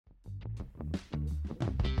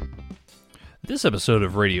This episode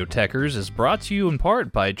of Radio Techers is brought to you in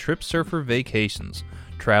part by Trip Surfer Vacations.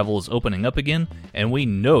 Travel is opening up again, and we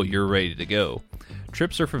know you're ready to go.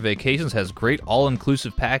 Trip Surfer Vacations has great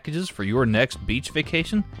all-inclusive packages for your next beach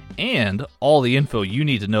vacation and all the info you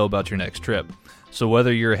need to know about your next trip. So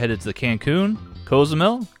whether you're headed to Cancun,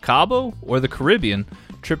 Cozumel, Cabo, or the Caribbean,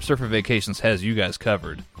 Trip Surfer Vacations has you guys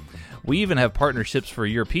covered. We even have partnerships for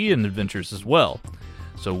European adventures as well.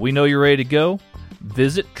 So we know you're ready to go.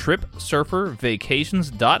 Visit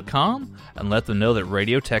TripSurferVacations.com and let them know that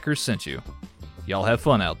Radio Techers sent you. Y'all have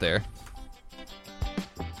fun out there.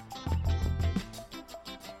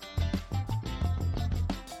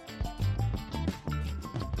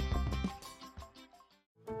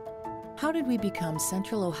 How did we become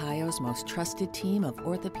Central Ohio's most trusted team of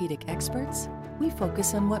orthopedic experts? We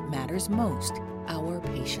focus on what matters most, our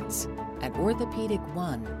patients. At Orthopedic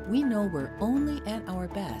One, we know we're only at our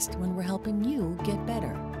best when we're helping you get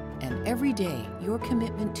better. And every day, your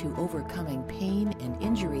commitment to overcoming pain and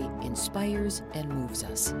injury inspires and moves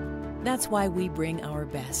us. That's why we bring our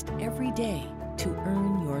best every day to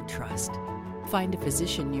earn your trust. Find a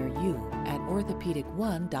physician near you at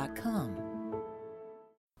orthopedic1.com.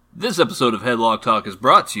 This episode of Headlock Talk is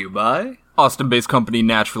brought to you by Austin-based company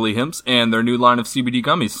Naturally Hemp's and their new line of CBD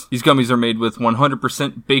gummies. These gummies are made with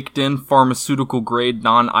 100% baked-in, pharmaceutical-grade,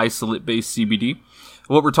 non-isolate-based CBD.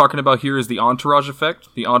 What we're talking about here is the entourage effect.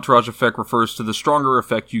 The entourage effect refers to the stronger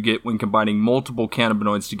effect you get when combining multiple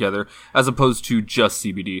cannabinoids together, as opposed to just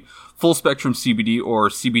CBD. Full-spectrum CBD, or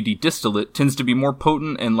CBD distillate, tends to be more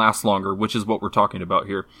potent and lasts longer, which is what we're talking about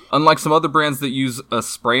here. Unlike some other brands that use a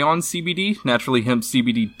spray-on CBD, Naturally Hemp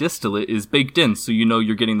CBD distillate is baked in, so you know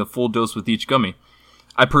you're getting the full dose with each gummy.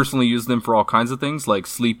 I personally use them for all kinds of things, like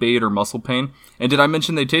sleep aid or muscle pain. And did I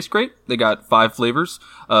mention they taste great? They got 5 flavors,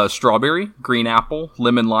 strawberry, green apple,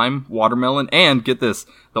 lemon lime, watermelon, and get this,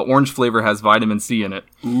 the orange flavor has vitamin C in it.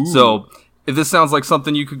 Ooh. So, if this sounds like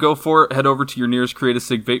something you could go for, head over to your nearest Create a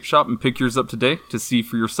Sig vape shop and pick yours up today to see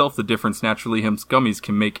for yourself the difference Naturally Hemp's gummies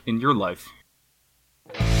can make in your life.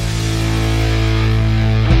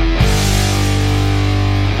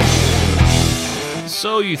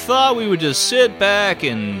 So you thought we would just sit back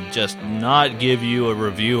and just not give you a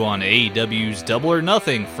review on AEW's Double or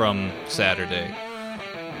Nothing from Saturday?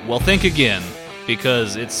 Well, think again,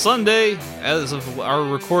 because it's Sunday. As of our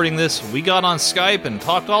recording this, we got on Skype and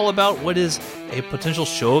talked all about what is a potential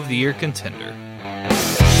Show of the Year contender.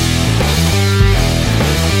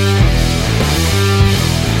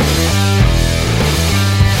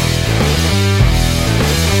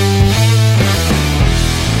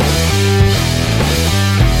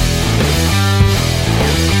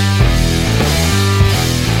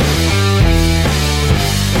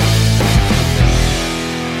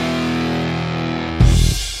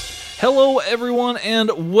 Hello, everyone,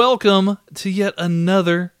 and welcome to yet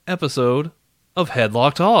another episode of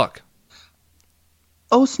Headlock Talk.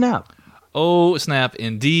 Oh, snap. Oh, snap,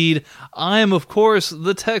 indeed. I am, of course,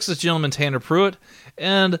 the Texas gentleman Tanner Pruitt,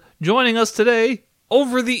 and joining us today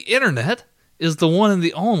over the internet is the one and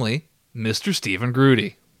the only Mr. Stephen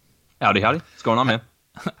Grudy. Howdy. What's going on, man?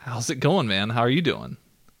 How's it going, man? How are you doing?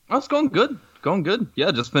 Oh, it's going good. Yeah,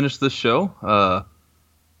 just finished this show.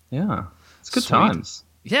 Yeah, it's good Sweet. times.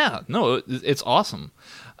 Yeah, no, it's awesome.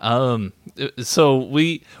 So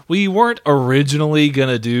we weren't originally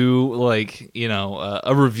gonna do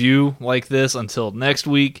a review like this until next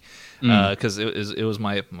week, because it was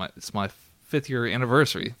my 5th year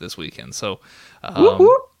anniversary this weekend. So,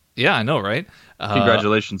 yeah, I know, right?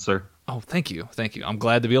 Congratulations, sir. Oh, thank you. I'm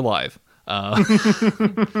glad to be alive.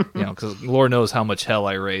 Because Lord knows how much hell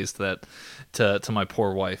I raised that to my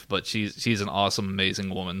poor wife, but she's an awesome,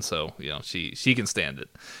 amazing woman, so she can stand it.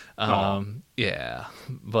 Yeah,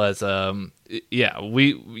 but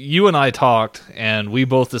you and I talked, and we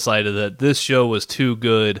both decided that this show was too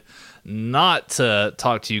good not to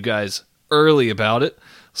talk to you guys early about it.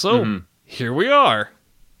 So here we are.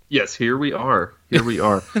 Yes, here we are.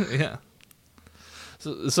 Yeah.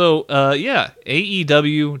 So,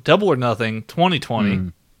 AEW Double or Nothing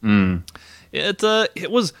 2020.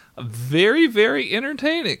 It was very, very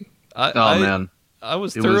entertaining. Man, I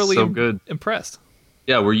was it thoroughly was so good. Impressed.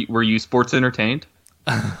 Yeah, were you sports entertained?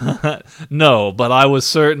 No, but I was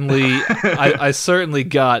certainly I certainly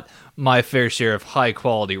got my fair share of high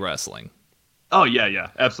quality wrestling. Oh yeah,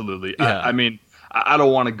 absolutely. Yeah. I mean, I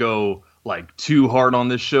don't want to go like too hard on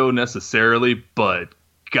this show necessarily, but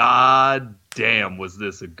god damn, was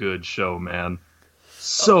this a good show, man.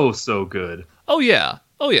 So good. Oh yeah,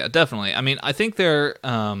 definitely. I mean, I think there,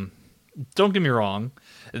 don't get me wrong,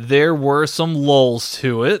 there were some lulls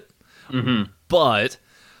to it, but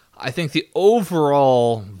I think the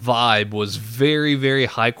overall vibe was very, very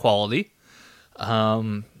high quality.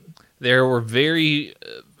 There were the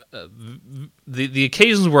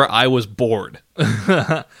occasions where I was bored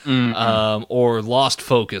or lost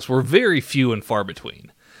focus were very few and far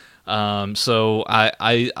between. So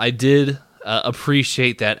I did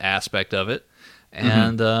appreciate that aspect of it.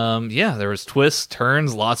 And there was twists,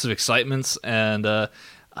 turns, lots of excitements, and this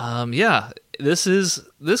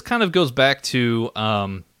kind of goes back to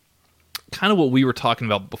kind of what we were talking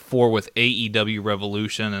about before with AEW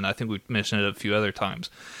Revolution, and I think we've mentioned it a few other times,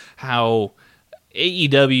 how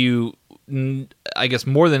AEW, I guess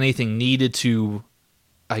more than anything, needed to,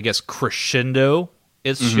 I guess, crescendo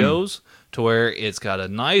its shows to where it's got a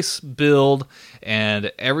nice build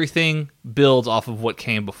and everything builds off of what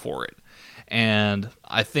came before it. And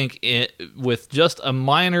I think with just a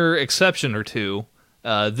minor exception or two,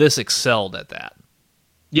 this excelled at that.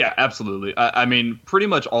 Yeah, absolutely. I mean, pretty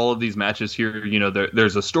much all of these matches here,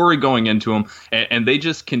 there's a story going into them, and they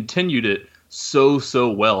just continued it so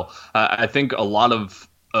well. I think a lot of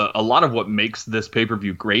what makes this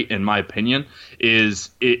pay-per-view great, in my opinion,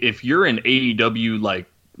 is if you're an AEW like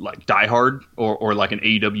diehard or like an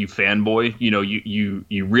AEW fanboy,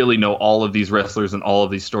 you really know all of these wrestlers and all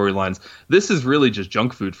of these storylines. This is really just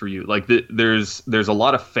junk food for you. Like there's a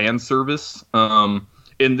lot of fan service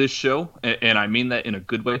in this show, and I mean that in a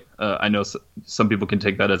good way. I know some people can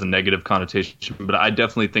take that as a negative connotation, but I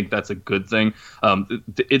definitely think that's a good thing.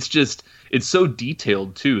 It's so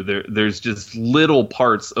detailed too. There's just little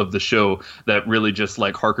parts of the show that really just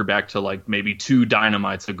like harker back to like maybe 2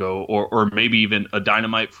 Dynamites ago, or maybe even a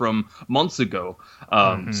Dynamite from months ago.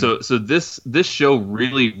 So this show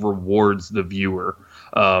really rewards the viewer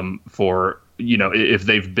for if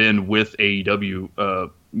they've been with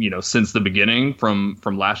AEW since the beginning from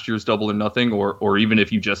last year's Double or Nothing, or even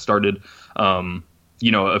if you just started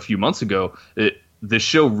a few months ago. The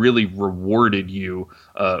show really rewarded you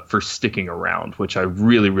for sticking around, which I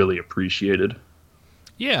really, really appreciated.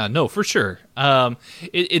 Yeah, no, for sure.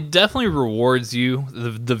 It definitely rewards you,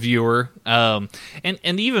 the viewer, and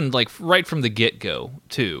even like right from the get go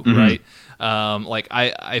too, right? Like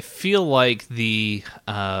I feel like the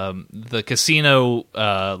casino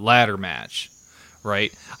ladder match,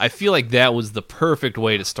 right? I feel like that was the perfect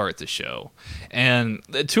way to start the show, and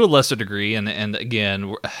to a lesser degree, and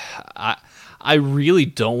again, I really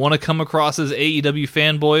don't want to come across as AEW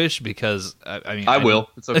fanboyish because I will.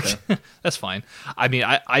 It's okay. That's fine. I mean,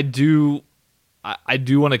 I do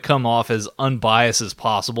want to come off as unbiased as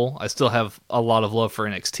possible. I still have a lot of love for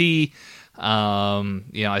NXT.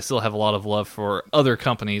 I still have a lot of love for other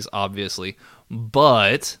companies, obviously.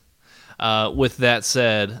 But with that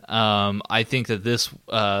said, I think that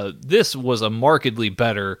this was a markedly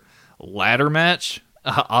better ladder match,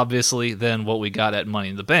 obviously, than what we got at Money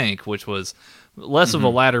in the Bank, which was less of a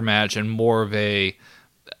ladder match and more of a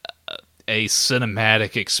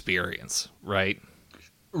cinematic experience, right?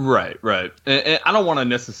 Right. And I don't want to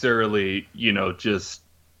necessarily, just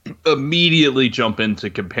immediately jump into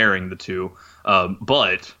comparing the two,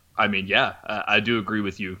 but I mean, yeah, I do agree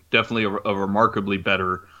with you. Definitely a remarkably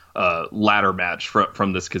better ladder match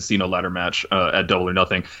from this casino ladder match at Double or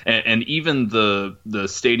Nothing, and even the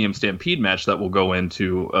Stadium Stampede match that we'll go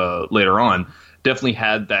into later on definitely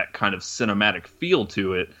had that kind of cinematic feel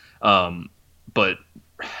to it, but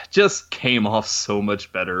just came off so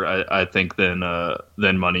much better, I think, than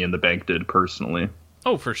Money in the Bank did personally.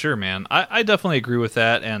 Oh, for sure, man. I definitely agree with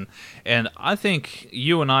that, and I think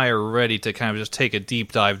you and I are ready to kind of just take a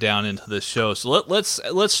deep dive down into this show. So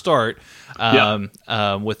let's start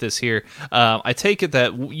with this here. I take it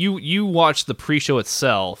that you watched the pre-show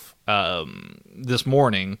itself this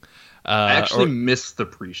morning. I actually missed the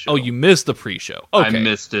pre-show. Oh, you missed the pre-show. Okay. I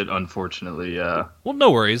missed it, unfortunately, yeah. Well, no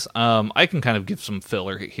worries. I can kind of give some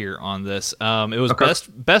filler here on this. It was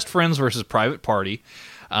Best Friends versus Private Party.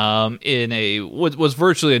 In was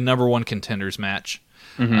virtually a number one contenders match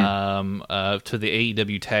to the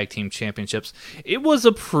AEW Tag Team Championships. It was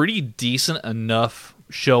a pretty decent enough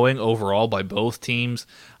showing overall by both teams.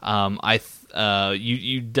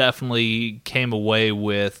 You definitely came away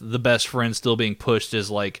with the Best Friends still being pushed as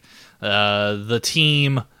like the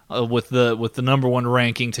team with the number one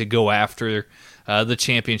ranking to go after the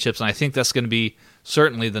championships, and I think that's going to be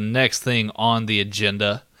certainly the next thing on the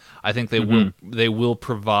agenda. I think they will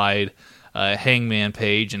provide Hangman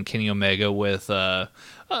Page and Kenny Omega with a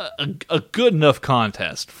good enough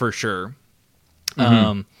contest for sure.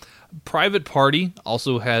 Private Party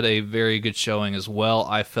also had a very good showing as well,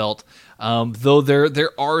 I felt. Though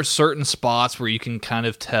there are certain spots where you can kind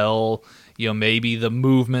of tell, maybe the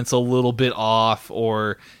movement's a little bit off,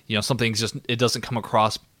 or something's just, it doesn't come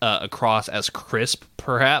across across as crisp,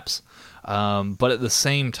 perhaps. But at the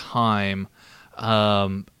same time,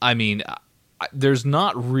 I mean, there's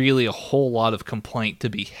not really a whole lot of complaint to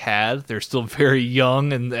be had. They're still very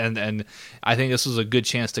young, and I think this was a good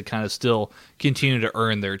chance to kind of still continue to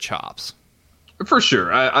earn their chops. For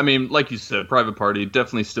sure. I mean, like you said, Private Party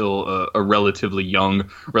definitely still a relatively young,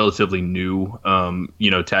 relatively new,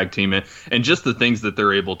 tag team, and just the things that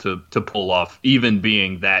they're able to pull off, even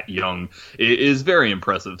being that young, is very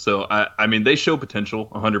impressive. So I mean, they show potential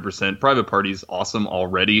 100%. Private Party's awesome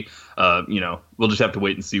already. We'll just have to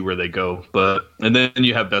wait and see where they go. And then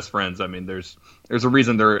you have Best Friends. I mean, there's a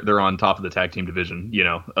reason they're on top of the tag team division.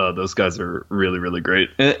 Those guys are really, really great,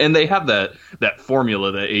 and they have that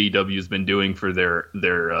formula that AEW has been doing for their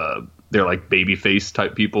like babyface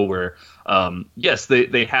type people, where yes,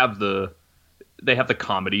 they have the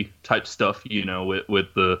comedy type stuff,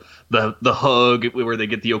 with the hug where they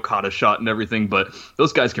get the Okada shot and everything, but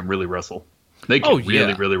those guys can really wrestle. They can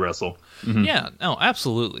really wrestle. Mm-hmm. Yeah, no,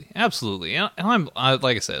 absolutely. And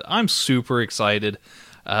like I said, I'm super excited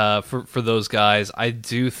for those guys. I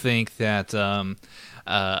do think that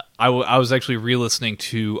I was actually re-listening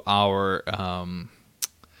to our.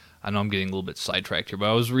 I know I'm getting a little bit sidetracked here, but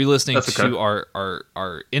I was re-listening to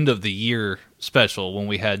our end of the year special when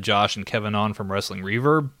we had Josh and Kevin on from Wrestling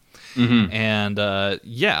Reverb, and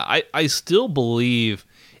I still believe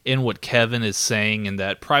in what Kevin is saying, and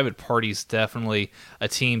that Private Party's definitely a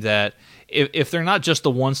team that if they're not just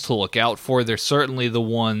the ones to look out for, they're certainly the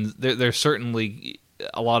ones. There's certainly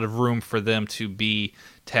a lot of room for them to be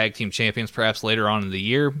tag team champions, perhaps later on in the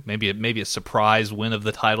year. Maybe a surprise win of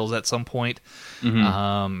the titles at some point.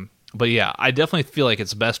 But yeah, I definitely feel like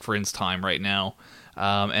it's Best Friends time right now,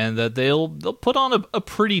 and that they'll put on a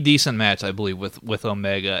pretty decent match, I believe, with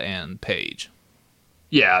Omega and Page.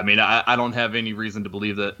 Yeah, I mean, I don't have any reason to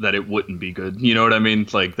believe that it wouldn't be good. You know what I mean?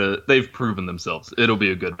 Like they've proven themselves. It'll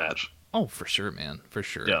be a good match. Oh, for sure, man, for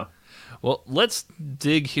sure. Yeah. Well, let's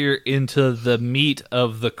dig here into the meat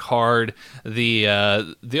of the card, the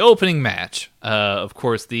opening match. Of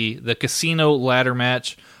course, the casino ladder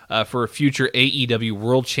match for a future AEW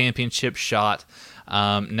World Championship shot.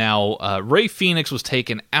 Now, Rey Fenix was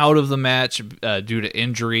taken out of the match due to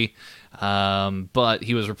injury, but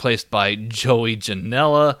he was replaced by Joey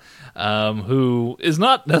Janela, who is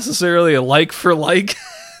not necessarily a like for like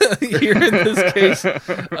here in this case,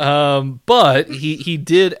 but he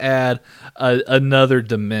did add another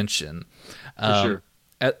dimension. For sure.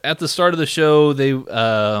 At the start of the show, they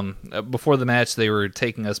before the match, they were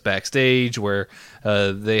taking us backstage where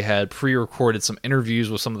they had pre-recorded some interviews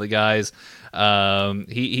with some of the guys. Joey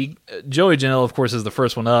Janela, of course, is the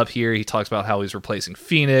first one up here. He talks about how he's replacing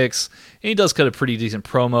Phoenix, and he does cut a pretty decent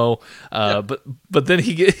promo. But then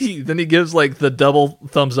he gives like the double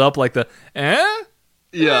thumbs up, like the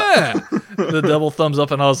the double thumbs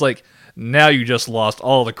up, and I was like, now you just lost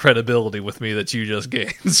all the credibility with me that you just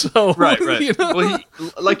gained. So right. Well,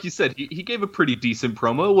 like you said, he gave a pretty decent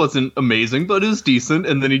promo. It wasn't amazing, but it was decent.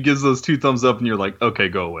 And then he gives those two thumbs up, and you're like, okay,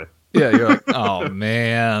 go away. Yeah, you're like, oh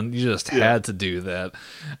man, you just had to do that.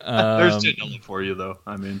 There's Janela for you, though.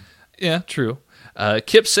 I mean, yeah, true.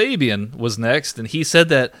 Kip Sabian was next, and he said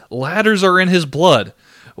that ladders are in his blood,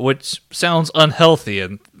 which sounds unhealthy,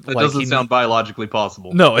 and that doesn't sound biologically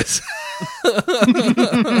possible. No, it's.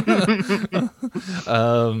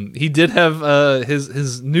 He did have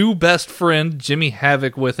his new best friend Jimmy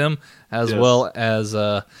Havoc with him, as well as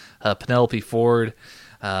Penelope Ford.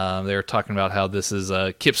 They were talking about how this is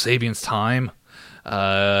Kip Sabian's time.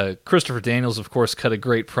 Christopher Daniels, of course, cut a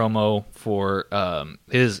great promo for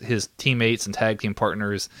his teammates and tag team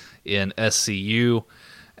partners in SCU.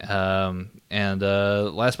 And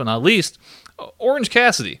last but not least, Orange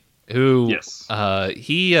Cassidy, who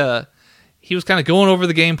he was kind of going over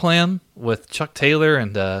the game plan with Chuck Taylor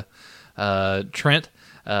and Trent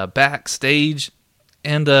backstage,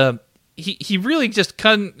 and he really just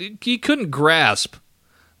couldn't grasp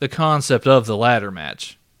the concept of the ladder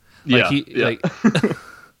match. Like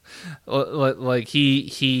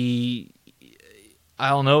he I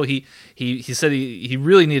don't know. He said he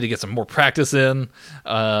really needed to get some more practice in,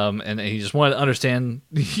 and he just wanted to understand,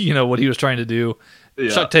 what he was trying to do. Yeah.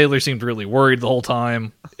 Chuck Taylor seemed really worried the whole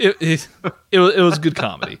time. It was good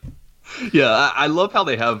comedy. Yeah, I love how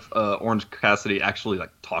they have Orange Cassidy actually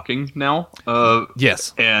like talking now.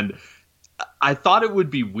 Yes, and I thought it would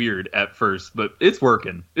be weird at first, but it's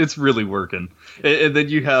working. It's really working. And then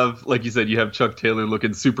you have, like you said, you have Chuck Taylor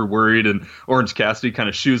looking super worried, and Orange Cassidy kind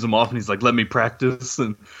of shoos him off, and he's like, "Let me practice."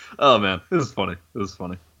 And oh man, it was funny. It was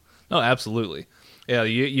funny. Oh, absolutely. Yeah,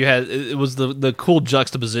 you had it was the cool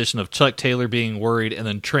juxtaposition of Chuck Taylor being worried and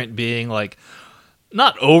then Trent being like,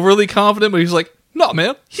 not overly confident, but he's like, "No,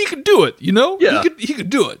 man, he could do it. You know, Yeah. he could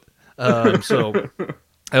do it." So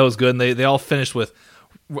that was good, and they all finished with,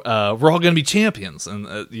 "We're all going to be champions," and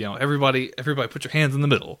everybody put your hands in the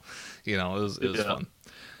middle. It was fun.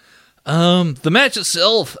 The match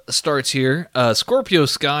itself starts here. Scorpio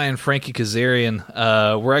Sky and Frankie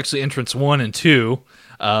Kazarian were actually entrants 1 and 2,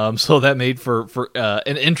 so that made for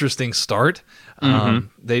an interesting start.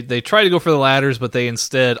 They try to go for the ladders, but they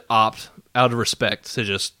instead opt, out of respect, to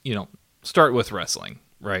just start with wrestling,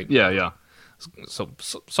 right? Yeah. So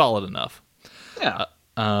solid enough. Yeah.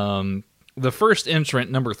 The first entrant,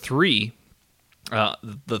 number 3,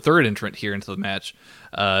 the third entrant here into the match,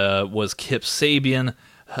 was Kip Sabian,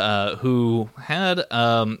 who had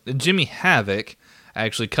Jimmy Havoc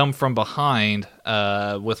actually come from behind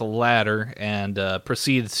with a ladder and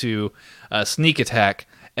proceeded to sneak attack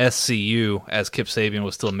SCU as Kip Sabian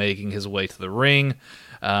was still making his way to the ring.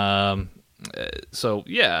 So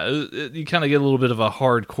yeah, you kind of get a little bit of a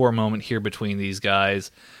hardcore moment here between these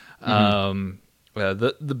guys. The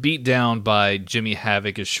beatdown by Jimmy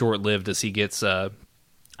Havoc is short-lived as he gets, a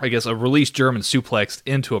released German suplexed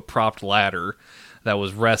into a propped ladder that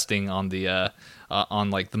was resting on the on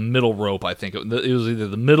like the middle rope. I think it was either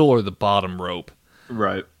the middle or the bottom rope.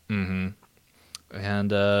 Right. And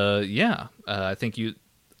I think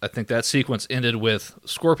that sequence ended with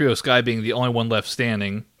Scorpio Sky being the only one left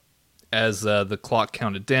standing as the clock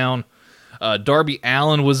counted down. Darby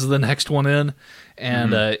Allin was the next one in,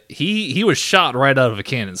 and he was shot right out of a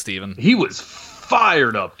cannon, Steven. He was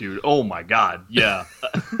fired up, dude. Oh my god. Yeah.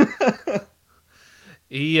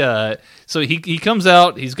 He comes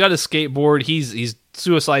out, he's got his skateboard, he's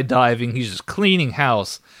suicide diving, he's just cleaning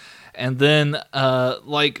house. And then,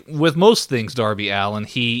 like with most things, Darby Allin,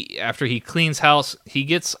 after he cleans house, he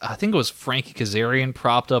gets, I think it was Frankie Kazarian,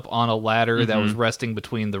 propped up on a ladder that was resting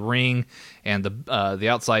between the ring and the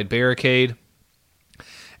outside barricade.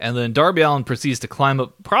 And then Darby Allin proceeds to climb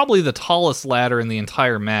up probably the tallest ladder in the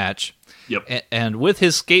entire match. Yep. And with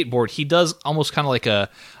his skateboard, he does almost kind of like a,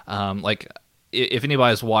 if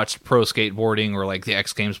anybody's watched pro skateboarding or like the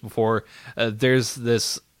X Games before, there's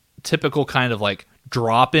this typical kind of like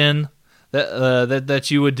drop in that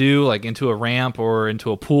you would do like into a ramp or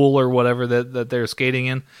into a pool or whatever that they're skating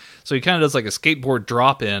in. So he kind of does like a skateboard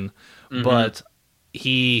drop in, but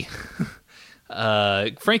he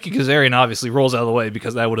Frankie Kazarian obviously rolls out of the way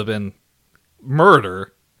because that would have been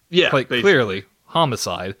murder. Yeah, like basically. Clearly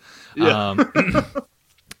homicide. Yeah.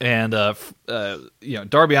 And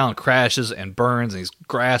Darby Allin crashes and burns, and he's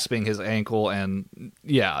grasping his ankle, and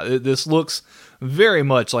this looks very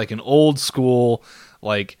much like an old school,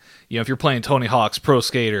 like if you're playing Tony Hawk's Pro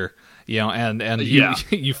Skater, and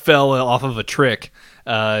you fell off of a trick,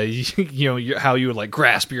 how you would like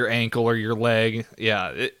grasp your ankle or your leg.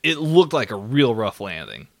 Yeah, it looked like a real rough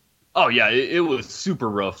landing. Oh yeah, it was super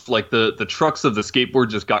rough. Like the trucks of the skateboard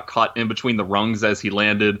just got caught in between the rungs as he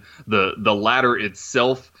landed. The ladder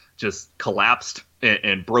itself just collapsed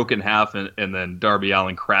and broke in half, and then Darby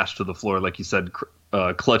Allin crashed to the floor, like you said,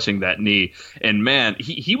 clutching that knee. And man,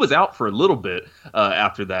 he was out for a little bit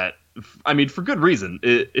after that. I mean, for good reason.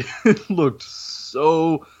 It looked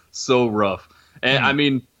so rough. And I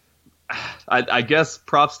mean, I guess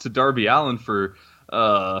props to Darby Allin for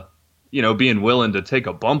being willing to take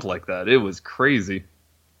a bump like that. It was crazy.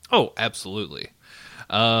 Oh, absolutely.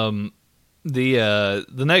 The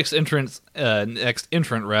next entrant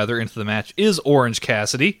into the match is Orange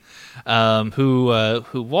Cassidy, who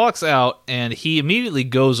walks out, and he immediately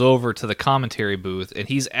goes over to the commentary booth, and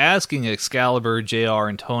he's asking Excalibur, JR,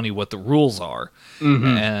 and Tony what the rules are.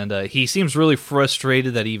 And he seems really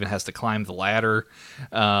frustrated that he even has to climb the ladder,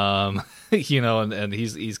 and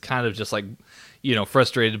he's kind of just like,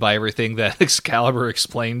 frustrated by everything that Excalibur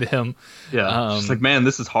explained to him. Yeah, just like, man,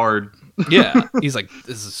 this is hard. Yeah, he's like,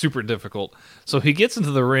 this is super difficult. So he gets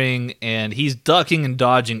into the ring, and he's ducking and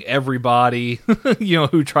dodging everybody,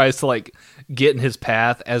 who tries to like get in his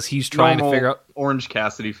path as he's trying to figure out Orange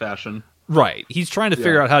Cassidy fashion. Right, he's trying to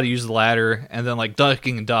figure out how to use the ladder, and then like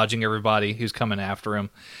ducking and dodging everybody who's coming after him.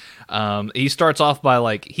 He starts off by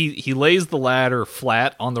like he lays the ladder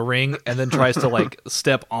flat on the ring, and then tries to like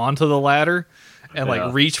step onto the ladder and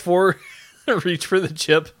like reach for the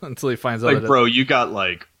chip until he finds out. Like, bro, you got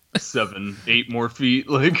like 7-8 more feet,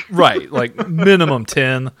 like right, like minimum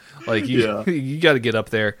 10. Like you got to get up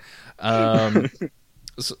there.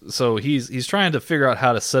 So he's trying to figure out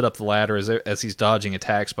how to set up the ladder as he's dodging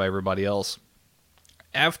attacks by everybody else.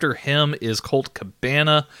 After him is Colt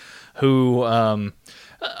Cabana, who I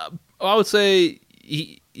would say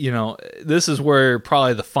this is where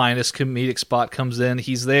probably the finest comedic spot comes in.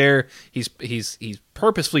 He's there. He's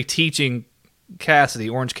purposefully teaching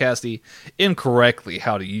Orange Cassidy, incorrectly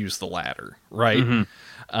how to use the ladder, right?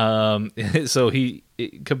 So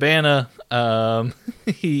Cabana,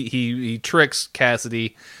 he tricks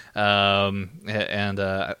Cassidy, and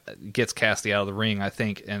gets Cassidy out of the ring, I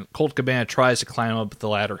think. And Colt Cabana tries to climb up the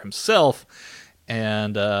ladder himself,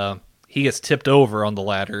 and he gets tipped over on the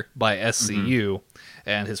ladder by SCU,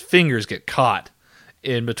 and his fingers get caught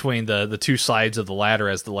in between the two sides of the ladder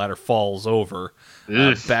as the ladder falls over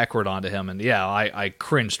backward onto him. And yeah, I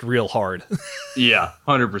cringed real hard. Yeah,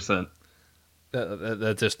 100%.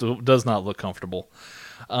 That just does not look comfortable.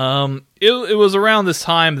 It was around this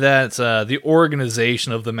time that the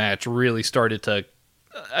organization of the match really started to,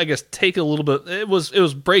 I guess, take a little bit. It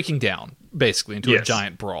was breaking down basically into a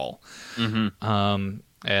giant brawl.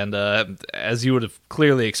 And as you would have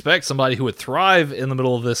clearly expect, somebody who would thrive in the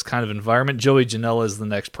middle of this kind of environment, Joey Janela is the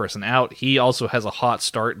next person out. He also has a hot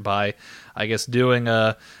start by, I guess, doing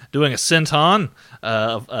a senton,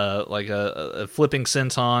 like a flipping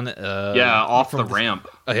senton. Off the ramp.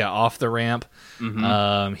 Off the ramp.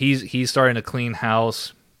 He's starting to clean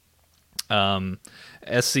house.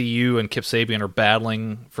 SCU and Kip Sabian are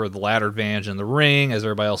battling for the ladder advantage in the ring as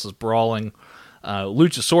everybody else is brawling.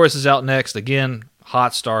 Luchasaurus is out next again.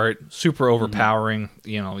 Hot start, super overpowering.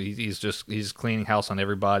 You know, he's cleaning house on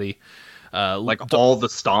everybody. Like all the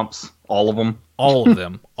stomps, all of them, all of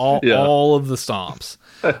them, all of the stomps.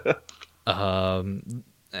 And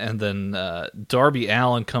then Darby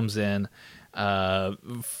Allin comes in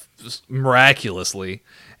miraculously,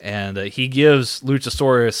 and he gives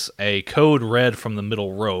Luchasaurus a code red from the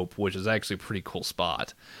middle rope, which is actually a pretty cool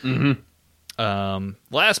spot.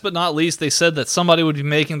 Last but not least, they said that somebody would be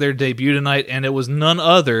making their debut tonight, and it was none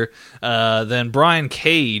other than Brian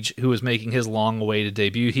Cage, who was making his long-awaited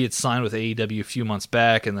debut. He had signed with AEW a few months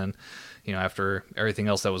back, and then, you know, after everything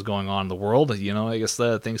else that was going on in the world, you know, I guess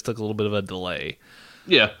things took a little bit of a delay.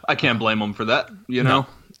 Yeah, I can't blame him for that, you know? No,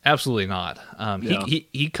 absolutely not.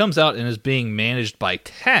 He comes out and is being managed by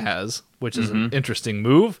Taz, which is an interesting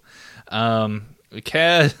move.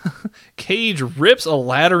 Cage rips a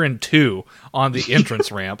ladder in two on the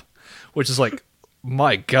entrance ramp, which is like,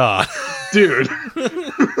 my God. Dude.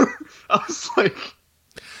 I was like...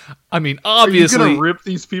 I mean, obviously... Are you gonna rip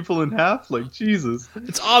these people in half? Like, Jesus.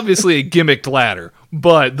 It's obviously a gimmicked ladder,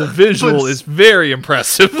 but the visual is very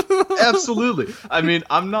impressive. Absolutely. I mean,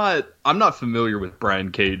 I'm not familiar with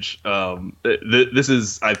Brian Cage. This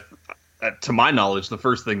is... to my knowledge, the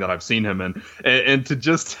first thing that I've seen him in, and to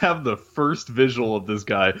just have the first visual of this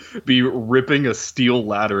guy be ripping a steel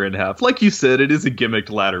ladder in half, like you said, it is a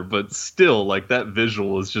gimmicked ladder, but still, like, that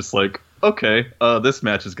visual is just like, okay, this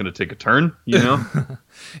match is going to take a turn, you know?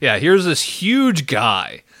 Yeah, here's this huge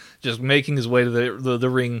guy just making his way to the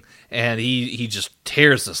ring, and he just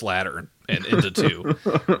tears this ladder into two.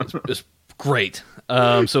 It's great.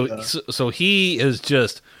 So he is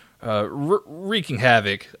just... wreaking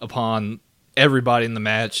havoc upon everybody in the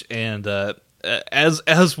match, and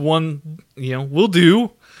as one, you know, will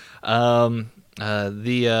do. I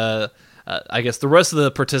guess the rest of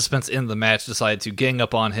the participants in the match decide to gang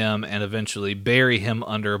up on him and eventually bury him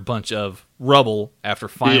under a bunch of rubble after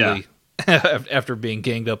finally after being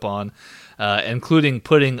ganged up on, including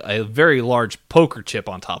putting a very large poker chip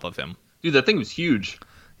on top of him. Dude, that thing was huge.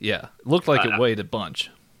 Yeah, it looked like it weighed a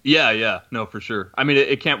bunch. Yeah, no, for sure. I mean,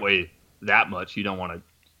 it can't weigh that much. You don't want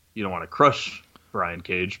to crush Brian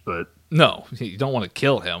Cage, but no, you don't want to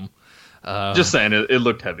kill him. Just saying, it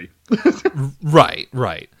looked heavy. Right.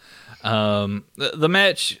 The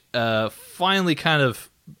match finally kind of,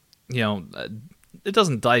 you know, it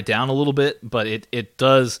doesn't die down a little bit, but it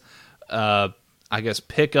does, I guess,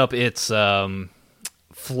 pick up its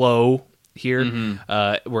flow here,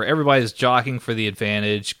 where everybody's jockeying for the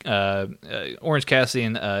advantage. Orange Cassidy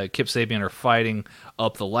and Kip Sabian are fighting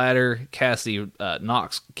up the ladder. Cassidy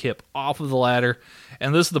knocks Kip off of the ladder,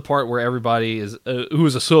 and this is the part where everybody is who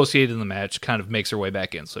is associated in the match kind of makes their way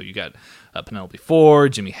back in. So you got Penelope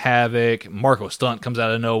Ford, Jimmy Havoc, Marco Stunt comes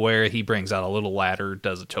out of nowhere. He brings out a little ladder,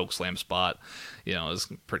 does a choke slam spot. You know, it's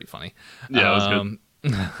pretty funny. Yeah, it was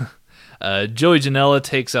good. Joey Janela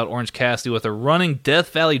takes out Orange Cassidy with a running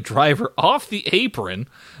Death Valley driver off the apron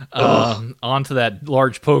onto that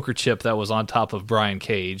large poker chip that was on top of Brian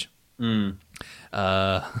Cage.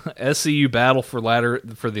 SCU battle for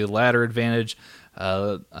the ladder advantage,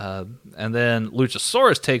 and then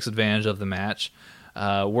Luchasaurus takes advantage of the match,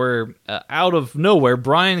 where out of nowhere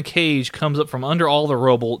Brian Cage comes up from under all the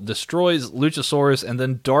rubble, destroys Luchasaurus, and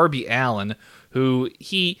then Darby Allin, who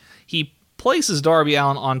he places Darby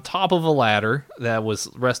Allin on top of a ladder that was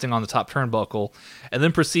resting on the top turnbuckle, and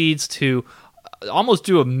then proceeds to almost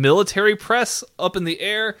do a military press up in the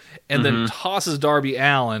air, and then tosses Darby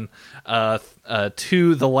Allin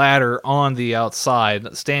to the ladder on the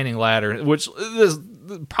outside, standing ladder, which is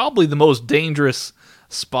probably the most dangerous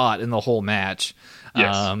spot in the whole match.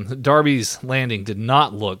 Yes. Darby's landing did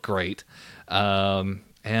not look great. Brian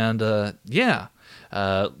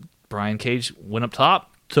Cage went up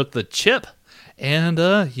top, took the chip, and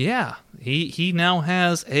he now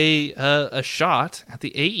has a shot at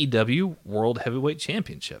the AEW World Heavyweight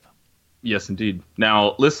Championship. Yes, indeed.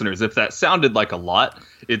 Now, listeners, if that sounded like a lot,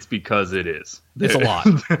 it's because it is. It's a lot.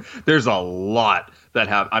 There's a lot that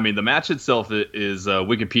happened. I mean, the match itself is,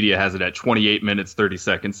 Wikipedia has it at 28 minutes, 30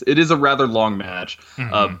 seconds. It is a rather long match.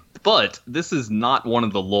 But this is not one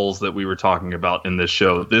of the lulls that we were talking about in this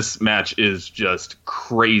show. This match is just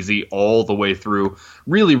crazy all the way through.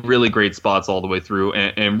 Really, really great spots all the way through,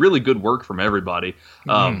 and really good work from everybody.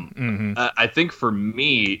 I think for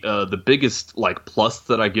me, the biggest plus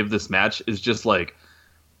that I give this match is just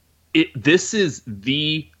this is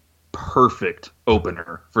the perfect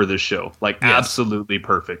opener for this show. Absolutely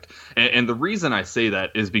perfect. And the reason I say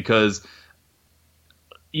that is because,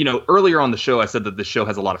 earlier on the show, I said that the show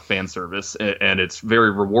has a lot of fan service, and it's very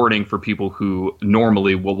rewarding for people who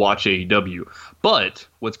normally will watch AEW. But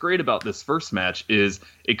what's great about this first match is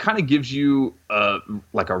it kind of gives you a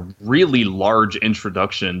really large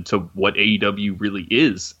introduction to what AEW really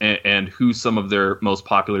is, and who some of their most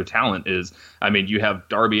popular talent is. I mean, you have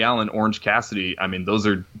Darby Allin, Orange Cassidy. I mean, those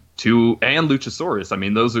are two, and Luchasaurus. I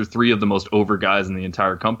mean, those are three of the most over guys in the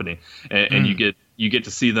entire company, and you get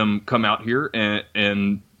to see them come out here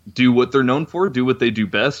and do what they're known for, do what they do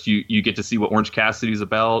best. You get to see what Orange Cassidy's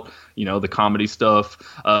about, the comedy stuff.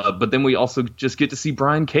 But then we also just get to see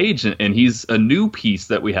Brian Cage, and he's a new piece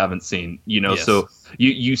that we haven't seen. Yes. So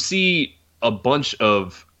you see a bunch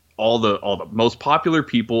of all the most popular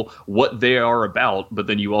people, what they are about, but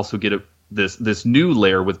then you also get this new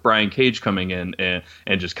layer with Brian Cage coming in and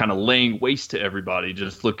just kind of laying waste to everybody,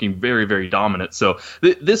 just looking very, very dominant. So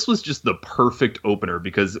this was just the perfect opener,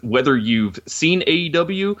 because whether you've seen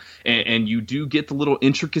AEW and you do get the little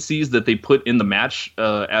intricacies that they put in the match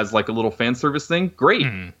as a little fan service thing, great.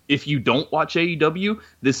 If you don't watch AEW,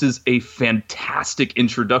 this is a fantastic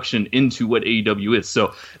introduction into what AEW is.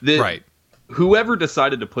 So whoever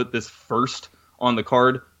decided to put this first on the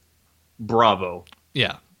card, bravo.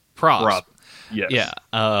 Yeah. Props. Rob. Yes. Yeah.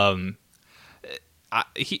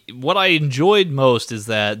 What I enjoyed most is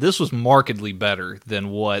that this was markedly better than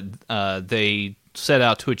what they set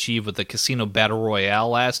out to achieve with the Casino Battle Royale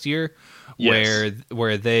last year, yes.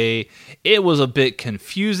 where it was a bit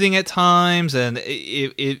confusing at times, and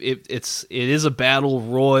it is a battle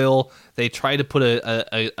royal. They try to put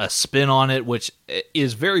a spin on it, which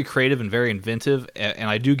is very creative and very inventive, and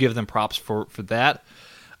I do give them props for that.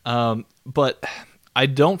 But I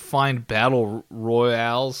don't find battle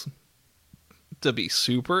royales to be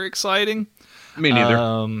super exciting. Me neither.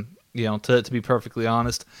 To be perfectly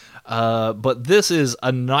honest. But this is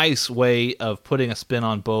a nice way of putting a spin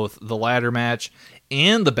on both the ladder match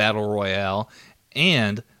and the battle royale,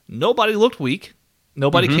 and nobody looked weak.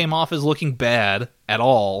 Nobody came off as looking bad at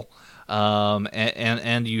all.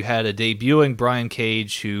 And you had a debuting Brian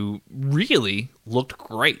Cage who really looked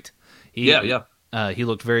great. He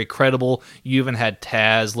looked very credible. You even had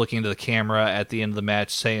Taz looking into the camera at the end of the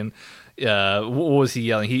match saying, what was he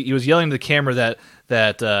yelling? He was yelling to the camera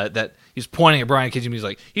that he's pointing at Brian Cage and he's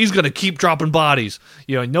like, he's going to keep dropping bodies.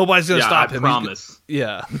 Nobody's going to stop him. Promise.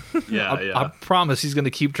 I promise he's going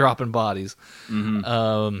to keep dropping bodies.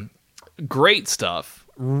 Great stuff.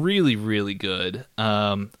 Really, really good.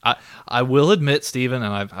 I will admit, Steven,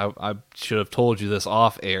 and I should have told you this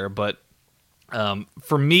off air, but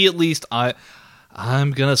for me at least,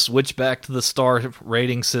 I'm going to switch back to the star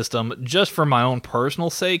rating system just for my own personal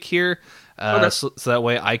sake here. So that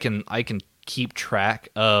way I can keep track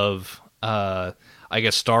of,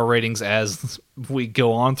 star ratings as we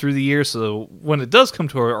go on through the year. So when it does come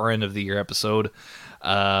to our end of the year episode,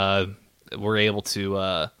 we're able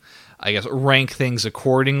to, rank things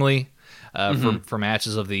accordingly for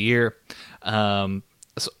matches of the year. So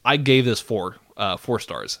I gave this 4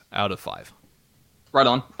 stars out of 5. Right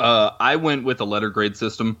on. I went with a letter grade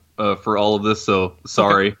system for all of this, so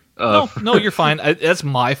sorry. Okay. No, you're fine. That's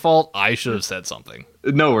my fault. I should have said something.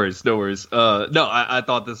 No worries. I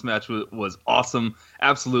thought this match was awesome.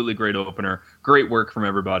 Absolutely great opener. Great work from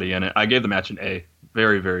everybody in it. I gave the match an A.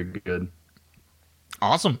 Very, very good.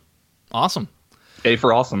 Awesome. A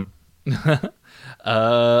for awesome.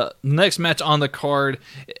 Next match on the card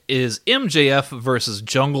is MJF versus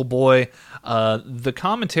Jungle Boy. The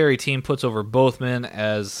commentary team puts over both men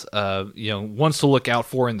as ones to look out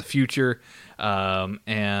for in the future.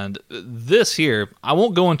 And this here, I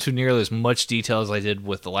won't go into nearly as much detail as I did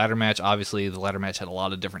with the ladder match. Obviously, the ladder match had a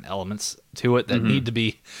lot of different elements to it that need to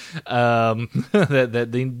be that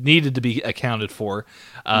they needed to be accounted for.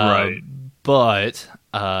 Right. But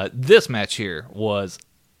this match here was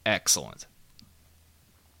excellent.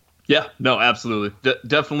 Yeah, no, absolutely.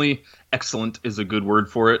 Definitely excellent is a good word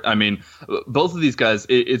for it. I mean, both of these guys,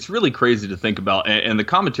 it's really crazy to think about. And the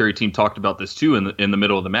commentary team talked about this too in the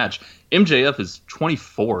middle of the match. MJF is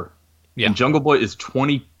 24 and Jungle Boy is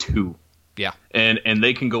 22. Yeah. And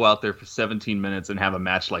they can go out there for 17 minutes and have a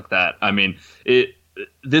match like that. I mean,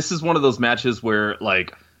 this is one of those matches where,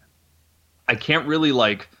 like, I can't really,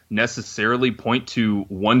 like, necessarily point to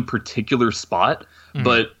one particular spot,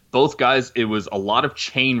 but both guys, it was a lot of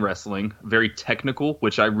chain wrestling, very technical,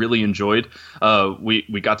 which I really enjoyed.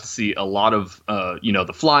 We got to see a lot of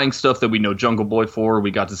the flying stuff that we know Jungle Boy for.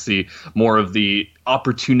 We got to see more of the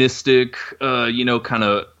opportunistic,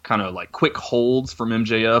 kind of like quick holds from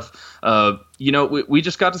MJF. We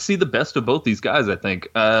just got to see the best of both these guys. I think.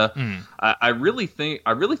 I really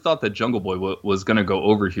thought that Jungle Boy was going to go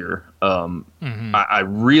over here. I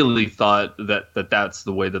really thought that's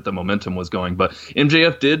the way that the momentum was going. But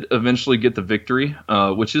MJF did eventually get the victory,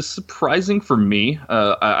 which is surprising for me.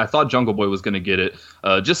 I thought Jungle Boy was going to get it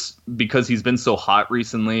just because he's been so hot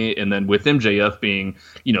recently, and then with MJF being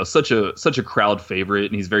such a crowd favorite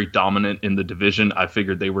and he's very dominant in the division, I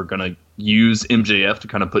figured they were going to use MJF to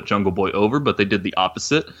kind of put Jungle Boy over, but they did the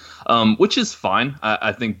opposite, which is fine.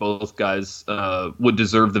 I think both guys would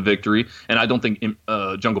deserve the victory, and I don't think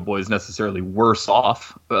Jungle Boy is necessarily worse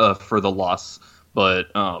off for the loss. But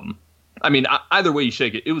I mean, either way you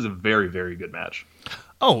shake it, it was a very, very good match.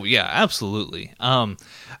 Oh, yeah, absolutely.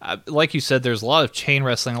 Like you said, there's a lot of chain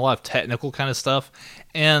wrestling, a lot of technical kind of stuff.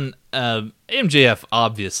 And MJF,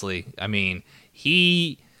 obviously, I mean,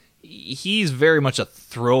 he's very much a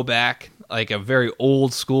throwback, like a very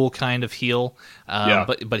old school kind of heel.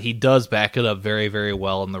 But he does back it up very, very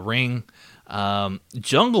well in the ring.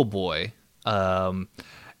 Jungle Boy,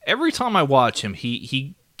 every time I watch him,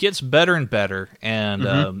 he gets better and better, and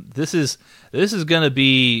this is going to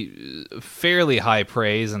be fairly high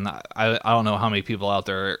praise, and I don't know how many people out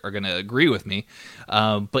there are going to agree with me,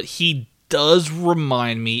 but he does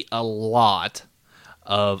remind me a lot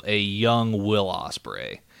of a young Will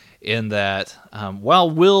Ospreay, in that while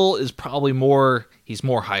Will is probably more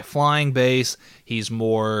high flying base, he's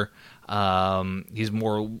more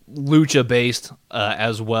lucha based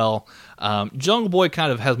as well. Jungle Boy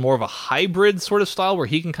kind of has more of a hybrid sort of style where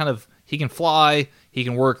he can fly, he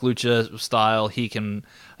can work lucha style, he can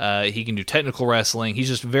do technical wrestling. He's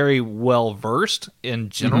just very well versed in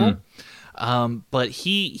general. But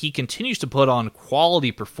he continues to put on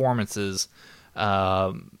quality performances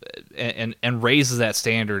and raises that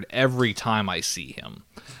standard every time I see him.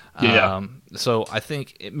 So I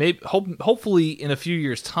think it may hopefully in a few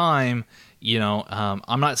years' time,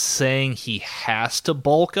 I'm not saying he has to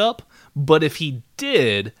bulk up, but if he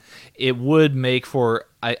did, it would make for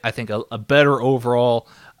I think a better overall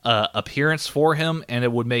appearance for him, and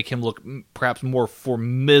it would make him look perhaps more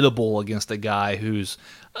formidable against a guy who's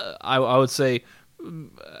I would say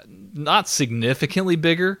not significantly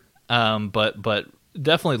bigger, but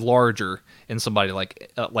definitely larger in somebody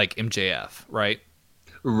like MJF, right?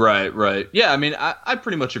 Right. Yeah, I mean, I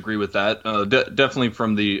pretty much agree with that. Definitely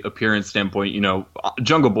from the appearance standpoint,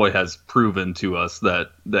 Jungle Boy has proven to us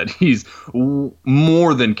that he's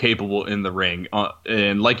more than capable in the ring.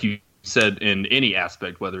 And like you said, in any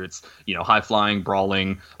aspect, whether it's, high flying,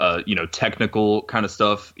 brawling, technical kind of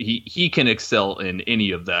stuff, he can excel in any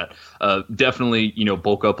of that. Definitely,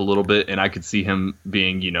 bulk up a little bit, and I could see him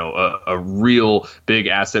being, a real big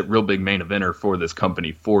asset, real big main eventer for this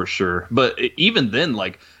company for sure. But even then,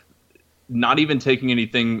 like, not even taking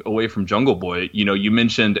anything away from Jungle Boy, you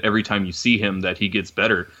mentioned every time you see him that he gets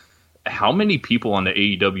better. How many people on the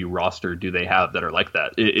AEW roster do they have that are like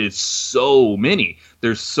that? It's so many.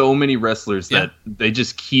 There's so many wrestlers that they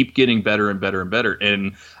just keep getting better and better and better.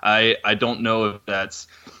 And I don't know if that's,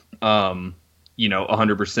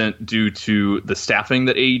 100% due to the staffing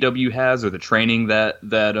that AEW has or the training that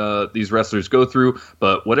these wrestlers go through.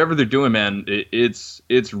 But whatever they're doing, man,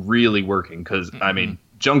 it's really working. Because, I mean,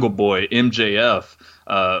 Jungle Boy, MJF,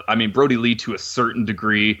 Brody Lee to a certain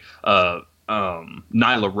degree,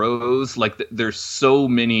 Nyla Rose, like there's so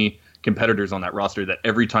many competitors on that roster that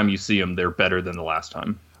every time you see them, they're better than the last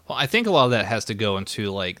time. Well, I think a lot of that has to go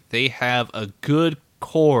into, like, they have a good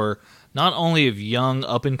core, not only of young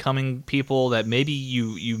up and coming people that maybe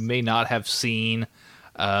you may not have seen,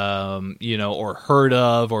 or heard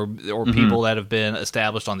of, or people that have been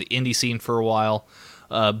established on the indie scene for a while.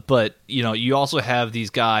 But you also have these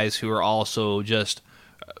guys who are also just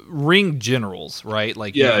ring generals, right?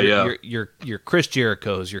 Like your Chris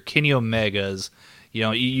Jerichos, your Kenny Omegas.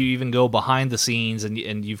 You even go behind the scenes, and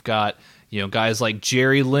you've got guys like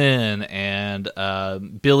Jerry Lynn and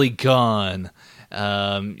Billy Gunn.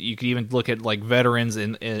 You could even look at like veterans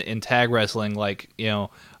in tag wrestling, like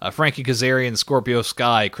Frankie Kazarian, Scorpio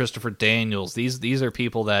Sky, Christopher Daniels. These are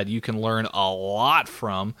people that you can learn a lot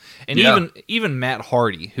from, and even Matt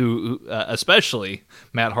Hardy, who especially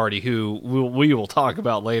Matt Hardy, who we will talk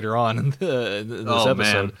about later on in this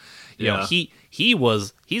episode.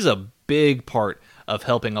 He's a big part of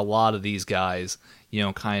helping a lot of these guys,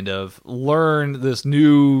 kind of learn this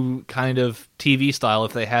new kind of TV style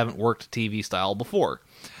if they haven't worked TV style before.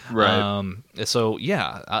 Right. So,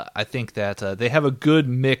 I think that they have a good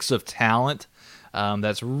mix of talent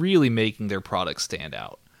that's really making their product stand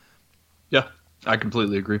out. Yeah, I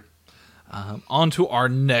completely agree. On to our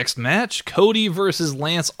next match, Cody versus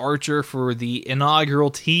Lance Archer for the inaugural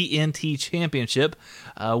TNT Championship,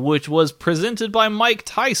 which was presented by Mike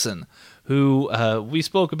Tyson, who we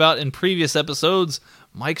spoke about in previous episodes.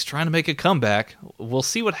 Mike's trying to make a comeback. We'll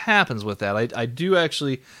see what happens with that. I do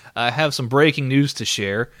actually have some breaking news to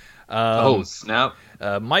share. Oh, snap.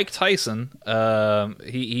 Mike Tyson,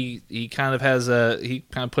 he kind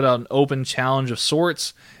of put out an open challenge of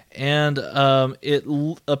sorts, and it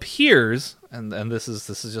appears, and this is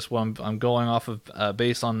just what I'm going off of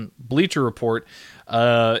based on Bleacher Report,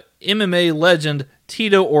 MMA legend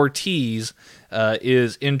Tito Ortiz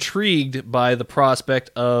is intrigued by the prospect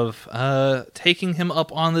of taking him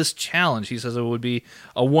up on this challenge. He says it would be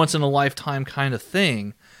a once-in-a-lifetime kind of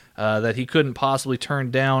thing that he couldn't possibly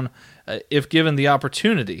turn down if given the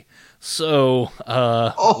opportunity. So,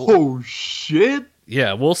 oh, shit!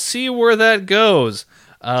 Yeah, we'll see where that goes.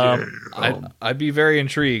 I'd be very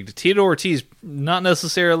intrigued. Tito Ortiz, not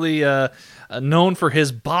necessarily known for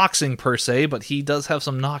his boxing per se, but he does have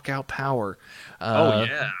some knockout power.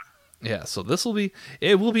 Yeah, so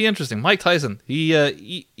it will be interesting. Mike Tyson,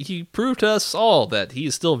 he proved to us all that he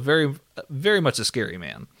is still very, very much a scary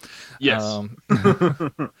man. Yes.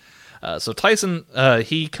 So Tyson,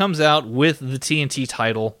 he comes out with the TNT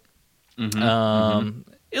title.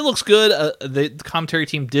 It looks good. The commentary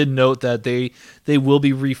team did note that they will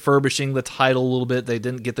be refurbishing the title a little bit. They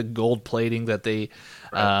didn't get the gold plating that they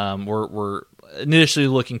were initially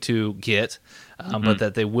looking to get. But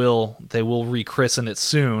that they will rechristen it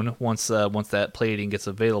soon once that plating gets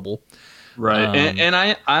available. Right,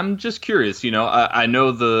 and I'm just curious. I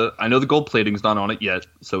know the gold plating's not on it yet,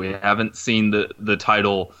 so we haven't seen the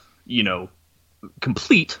title,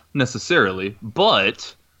 complete necessarily.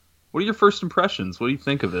 But what are your first impressions? What do you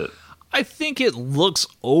think of it? I think it looks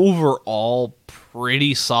overall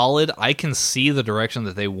pretty solid. I can see the direction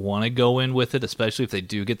that they want to go in with it, especially if they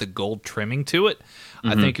do get the gold trimming to it.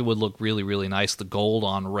 I think it would look really, really nice, the gold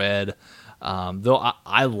on red. Though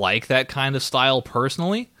I like that kind of style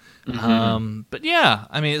personally. But yeah,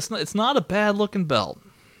 I mean, it's not a bad looking belt.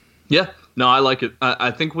 Yeah, no, I like it.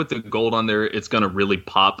 I think with the gold on there, it's going to really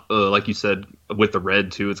pop. Like you said, with the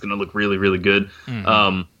red too, it's going to look really, really good.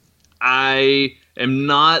 I am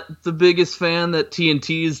not the biggest fan that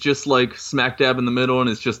TNT is just like smack dab in the middle and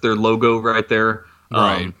it's just their logo right there.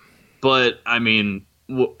 Right. But I mean,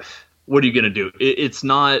 what are you gonna do? It's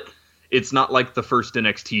not like the first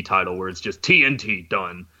NXT title where it's just TNT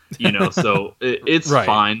done. So it's right.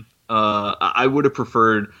 Fine. I would have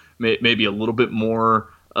preferred maybe a little bit more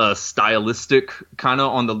stylistic kind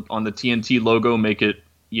of on the TNT logo. Make it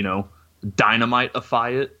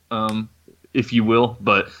dynamite-ify it. If you will,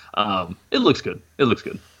 but it looks good.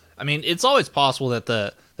 I mean, it's always possible that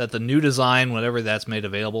the new design, whenever that's made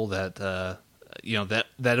available, that that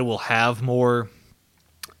it will have more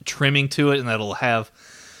trimming to it, and that it'll have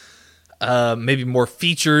maybe more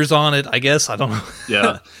features on it. I guess I don't know.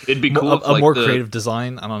 Yeah, it'd be cool. a more creative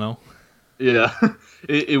design. I don't know. Yeah,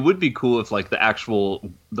 it would be cool if like the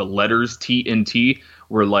letters TNT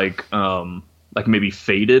were like maybe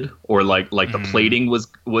faded, or like the plating was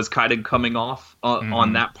kind of coming off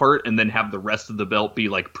on that part, and then have the rest of the belt be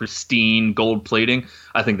like pristine gold plating.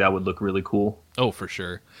 I think that would look really cool. Oh, for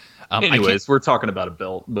sure. Anyways, we're talking about a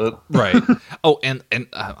belt, but right. Oh, and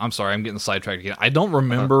I'm sorry, I'm getting sidetracked again. I don't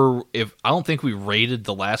remember I don't think we rated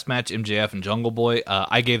the last match, MJF and Jungle Boy.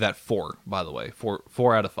 I gave that 4, by the way,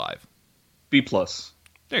 4 out of 5. B+.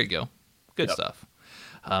 There you go. Good stuff.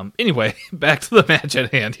 Anyway, back to the match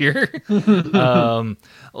at hand here.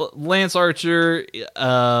 Lance Archer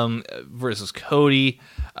versus Cody.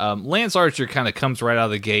 Lance Archer kind of comes right out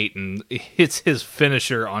of the gate and hits his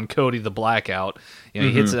finisher on Cody, the Blackout.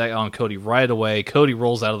 He hits it on Cody right away. Cody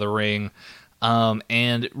rolls out of the ring.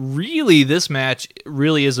 And really, this match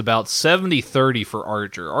really is about 70-30 for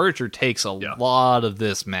Archer. Archer takes a lot of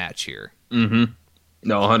this match here. Mm-hmm.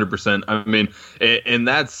 No, 100%. I mean, and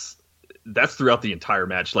that's throughout the entire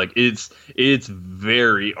match. Like it's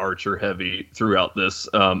very Archer heavy throughout this.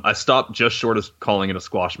 I stopped just short of calling it a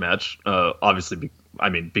squash match. Obviously,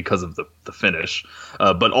 because of the finish,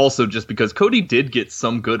 but also just because Cody did get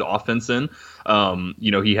some good offense in.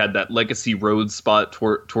 He had that Legacy Rhodes spot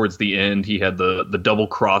towards the end. He had the double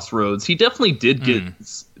crossroads. He definitely did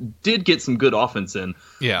get some good offense in.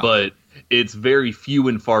 Yeah, but it's very few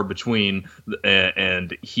and far between,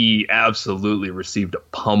 and he absolutely received a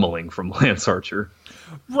pummeling from Lance Archer.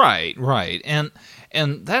 Right,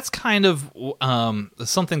 and that's kind of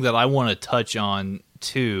something that I want to touch on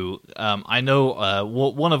too. I know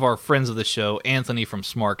one of our friends of the show, Anthony from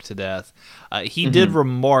Smark to Death, he did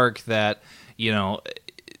remark that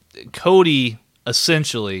Cody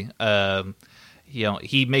essentially.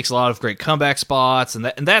 He makes a lot of great comeback spots, and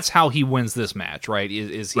that's how he wins this match, right?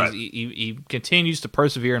 He continues to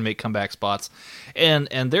persevere and make comeback spots, and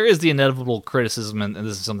there is the inevitable criticism, and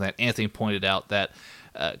this is something that Anthony pointed out, that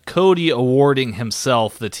Cody awarding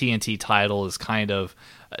himself the TNT title is kind of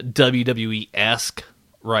WWE-esque,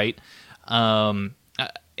 right? And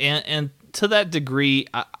to that degree,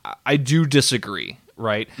 I do disagree,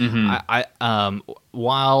 right?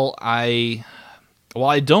 While I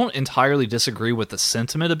don't entirely disagree with the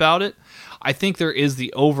sentiment about it, I think there is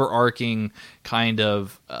the overarching kind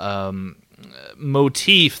of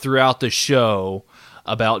motif throughout the show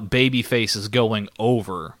about baby faces going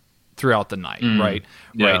over throughout the night, right?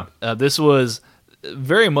 Yeah. Right. This was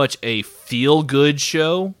very much a feel-good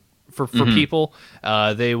show for people.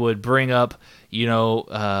 They would bring up,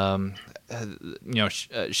 Shad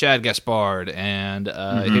Gaspard and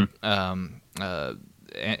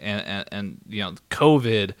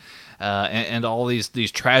COVID and all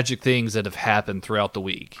these tragic things that have happened throughout the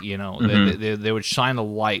week. They would shine a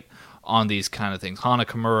light on these kind of things. Hana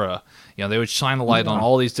Kimura, they would shine a light on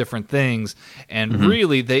all these different things, and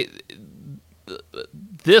really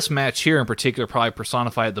this match here in particular probably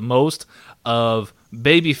personified the most of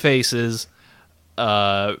baby faces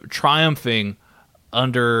triumphing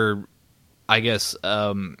under, I guess,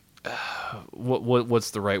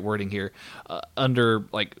 what's the right wording here? Under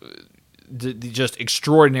just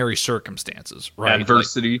extraordinary circumstances, right?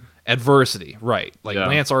 Adversity, right?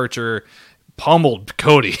 Lance Archer pummeled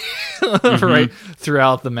Cody, right,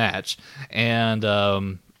 throughout the match, and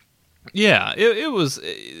it was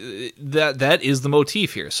that is the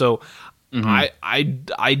motif here. So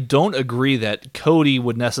I don't agree that Cody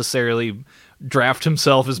would necessarily draft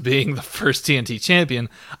himself as being the first TNT champion.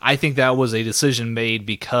 I think that was a decision made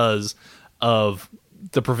because of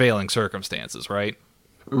the prevailing circumstances, right?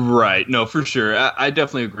 Right. No, for sure. I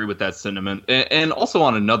definitely agree with that sentiment. And also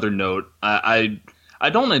on another note, I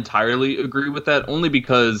don't entirely agree with that, only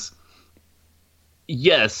because,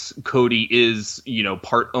 yes, Cody is,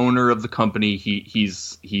 part owner of the company.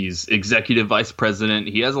 He's executive vice president.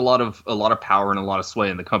 He has a lot of power and a lot of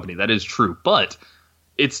sway in the company. That is true. But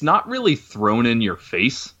it's not really thrown in your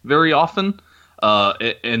face very often.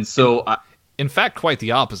 And so in fact, quite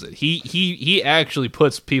the opposite. He actually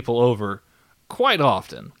puts people over quite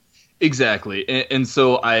often. Exactly. And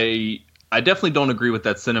so I definitely don't agree with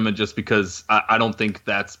that sentiment, just because I don't think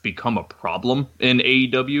that's become a problem in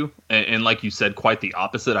AEW. And like you said, quite the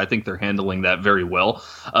opposite. I think they're handling that very well.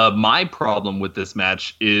 My problem with this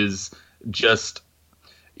match is just,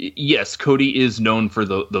 yes, Cody is known for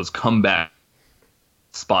those comeback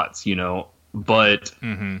spots, but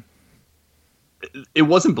it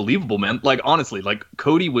wasn't believable, man. Honestly,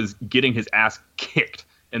 Cody was getting his ass kicked,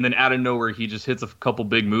 and then out of nowhere he just hits a couple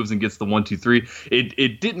big moves and gets the 1-2-3.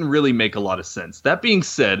 It didn't really make a lot of sense. That being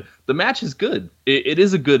said, the match is good. It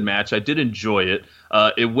is a good match. I did enjoy it.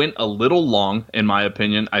 It went a little long, in my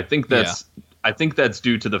opinion. I think that's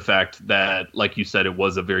due to the fact that, like you said, it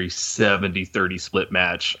was a very 70-30 split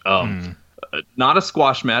match. Not a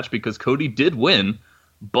squash match, because Cody did win,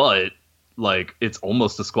 but it's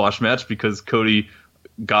almost a squash match because Cody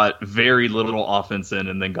got very little offense in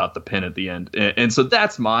and then got the pin at the end. And so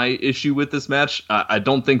that's my issue with this match. I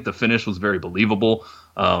don't think the finish was very believable.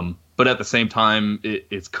 But at the same time,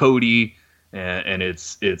 it's Cody, and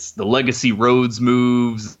it's the Legacy Rhodes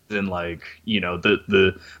moves, and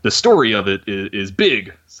the story of it is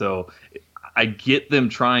big. So I get them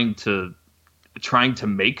trying to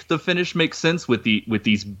make the finish make sense with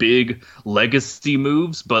these big legacy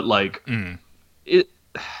moves, but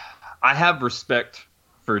I have respect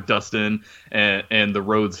for Dustin and the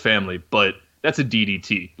Rhodes family, but that's a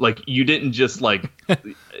DDT. You didn't just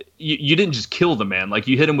you didn't just kill the man.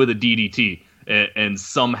 You hit him with a DDT. and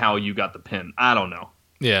somehow you got the pin. I don't know.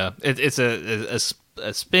 Yeah, it's a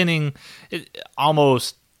spinning,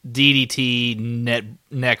 almost DDT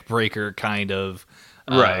neck breaker kind of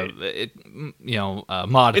modification.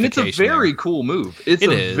 And it's a very cool move. It's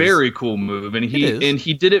a very cool move, and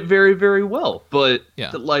he did it very, very well. But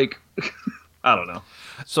like, I don't know.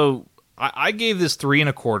 So I gave this 3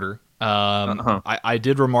 1/4. I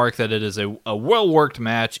did remark that it is a well worked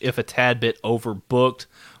match, if a tad bit overbooked.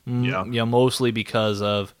 Mostly because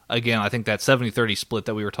of, again, I think that 70-30 split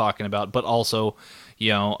that we were talking about, but also,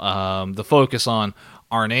 the focus on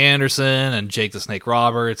Arn Anderson and Jake the Snake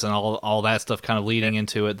Roberts and all that stuff kind of leading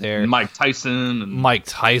into it there. Mike Tyson. Mike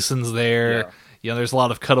Tyson's there. Yeah. There's a lot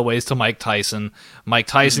of cutaways to Mike Tyson. Mike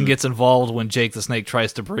Tyson gets involved when Jake the Snake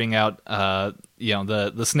tries to bring out,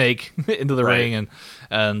 the snake into the ring,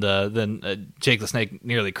 and then Jake the Snake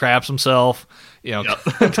nearly craps himself,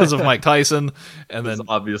 because of Mike Tyson, and then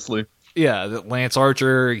obviously. Yeah, Lance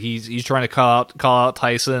Archer, he's trying to call out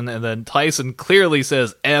Tyson, and then Tyson clearly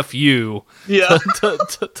says "F you"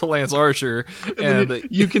 to Lance Archer, and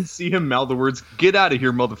you can see him mouth the words "Get out of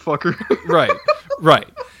here, motherfucker!" Right.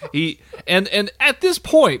 He and at this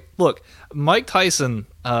point, look, Mike Tyson,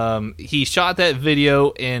 he shot that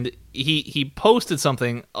video and he posted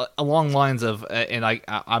something along the lines of, and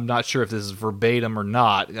I'm not sure if this is verbatim or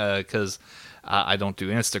not, because I don't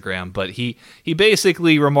do Instagram, but he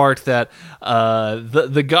basically remarked that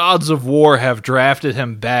the gods of war have drafted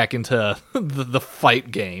him back into the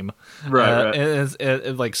fight game, right.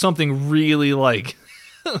 And like something really like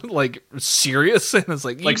serious, and it's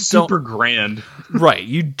like super grand, right?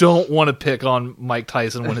 You don't want to pick on Mike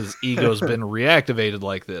Tyson when his ego's been reactivated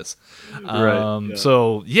like this, right?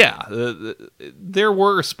 So there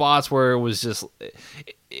were spots where it was just,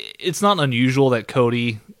 it's not unusual that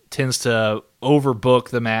Cody tends to overbook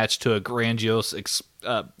the match to a grandiose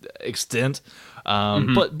extent,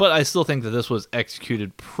 but I still think that this was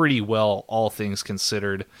executed pretty well, all things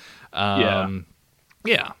considered.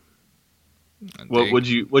 What'd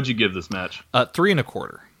you give this match? 3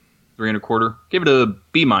 1/4. 3 1/4. Give it a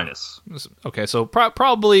B-. Okay, so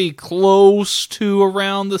probably close to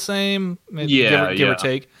around the same. Give or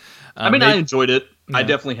take. I enjoyed it. Yeah. I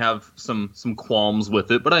definitely have some qualms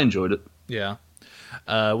with it, but I enjoyed it. Yeah.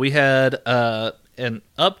 We had an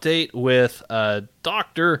update with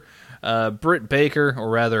Dr. Britt Baker, or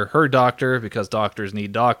rather her doctor, because doctors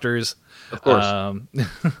need doctors. Of course.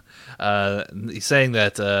 He's saying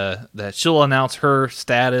that she'll announce her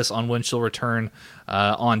status on when she'll return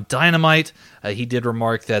on Dynamite. He did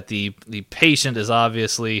remark that the patient is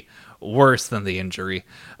obviously worse than the injury.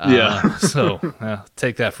 So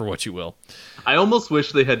take that for what you will. I almost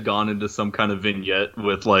wish they had gone into some kind of vignette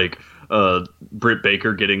with like Britt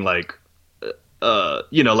Baker getting like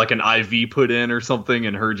an IV put in or something,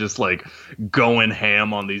 and her just like going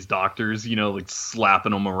ham on these doctors, like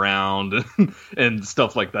slapping them around and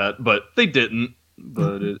stuff like that. But they didn't.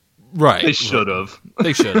 But they should have.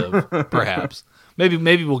 They should have, perhaps.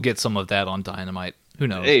 Maybe we'll get some of that on Dynamite. Who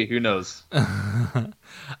knows? Hey, who knows?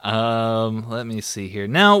 Let me see here.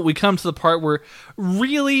 Now we come to the part where,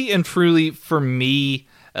 really and truly, for me,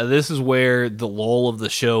 this is where the lull of the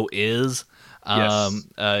show is. Yes.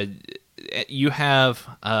 You have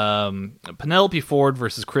Penelope Ford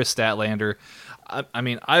versus Chris Statlander.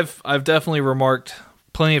 I've definitely remarked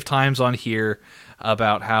plenty of times on here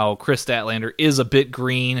about how Chris Statlander is a bit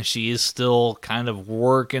green. She is still kind of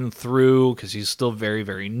working through because she's still very,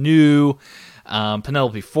 very new.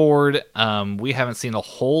 Penelope Ford, we haven't seen a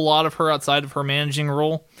whole lot of her outside of her managing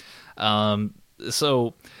role.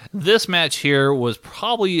 So this match here was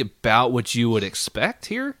probably about what you would expect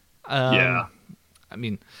here.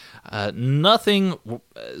 Nothing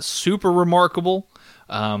super remarkable,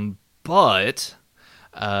 but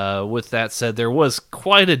with that said, there was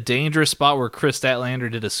quite a dangerous spot where Chris Statlander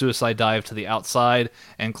did a suicide dive to the outside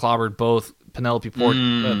and clobbered both Penelope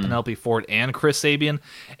Ford and Chris Sabian,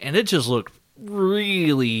 and it just looked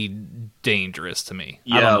really dangerous to me.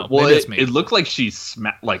 Yeah, I don't know. Well, it looked like she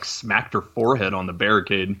smacked her forehead on the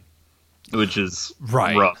barricade, which is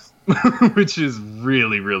rough. Which is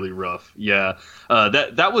really, really rough. Yeah,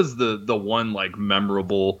 that was the one like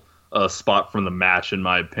memorable spot from the match, in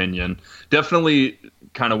my opinion. Definitely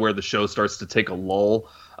kind of where the show starts to take a lull.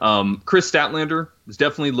 Chris Statlander is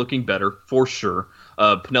definitely looking better, for sure.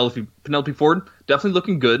 Penelope Ford, definitely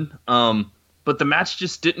looking good. But the match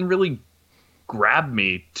just didn't really grab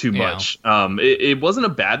me too much. It wasn't a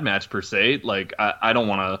bad match per se. Like I don't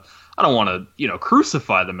want to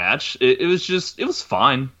crucify the match. It was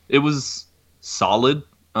fine. It was solid.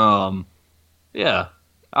 I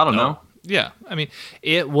don't know. Yeah,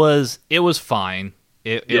 it was fine.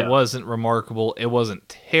 It wasn't remarkable. It wasn't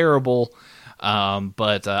terrible,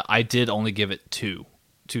 but I did only give it 2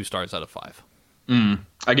 stars out of 5.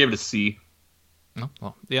 I gave it a C. Oh,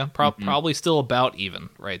 well, yeah, probably still about even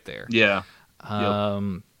right there. Yeah.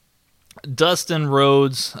 Dustin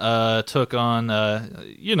Rhodes took on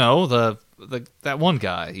that one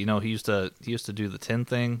guy. He used to do the 10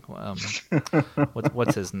 thing.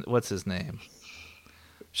 What's his name?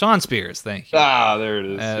 Sean Spears, thank you. There it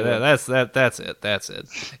is. That's it.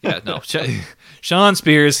 Yeah, no. Sean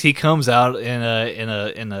Spears, he comes out in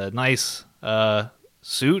a nice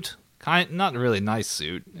suit. Not really nice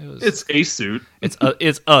suit. It's a suit. It's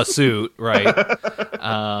a suit, right?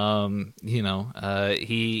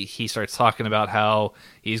 He starts talking about how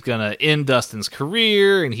he's gonna end Dustin's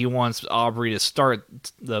career, and he wants Aubrey to start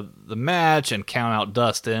the match and count out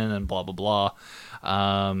Dustin, and blah blah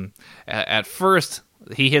blah. At first,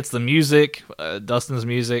 he hits the music, Dustin's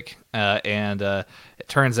music, and it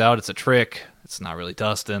turns out it's a trick. It's not really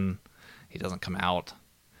Dustin. He doesn't come out.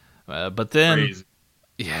 But then, Crazy.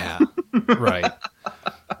 Yeah, right.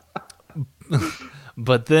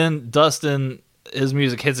 But then Dustin, his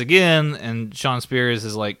music hits again, and Sean Spears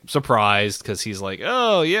is like surprised because he's like,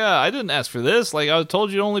 "Oh yeah, I didn't ask for this. Like I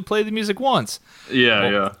told you to only play the music once."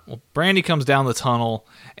 Yeah. Well, Brandy comes down the tunnel,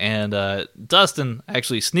 and Dustin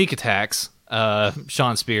actually sneak attacks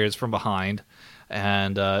Sean Spears from behind,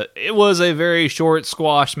 and it was a very short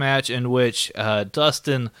squash match in which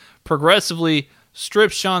Dustin progressively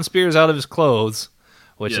strips Sean Spears out of his clothes,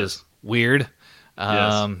 which is weird.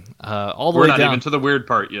 All the We're way not down. even to the weird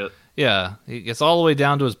part yet. Yeah, he gets all the way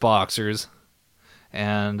down to his boxers,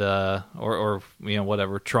 and or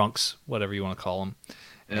whatever, trunks, whatever you want to call them.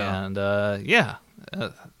 Yeah. And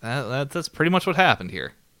that's pretty much what happened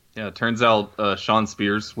here. Yeah, it turns out Sean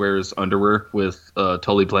Spears wears underwear with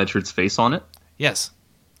Tully Blanchard's face on it. Yes.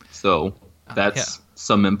 So that's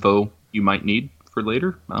some info you might need for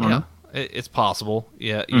later. I don't know. It's possible.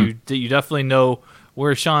 Yeah, you definitely know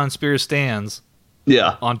where Sean Spears stands.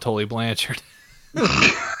 Yeah. On Tully Blanchard.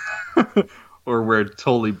 Or where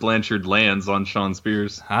Tully Blanchard lands on Sean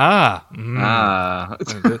Spears. This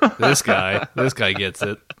guy gets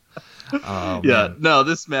it. Oh, yeah, man. no,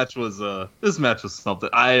 this match was something.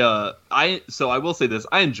 So I will say this,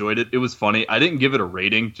 I enjoyed it. It was funny. I didn't give it a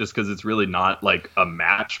rating just because it's really not like a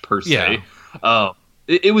match per se.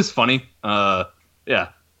 It was funny. Yeah,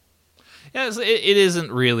 it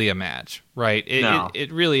isn't really a match, right?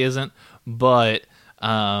 It really isn't. But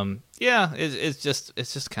it's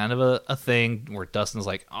just kind of a thing where Dustin's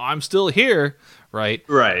like, "Oh, I'm still here," right?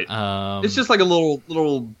 Right. It's just like a little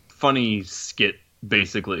funny skit,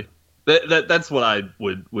 basically. That's what I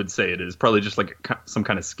would say it is. Probably just like some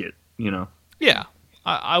kind of skit, Yeah,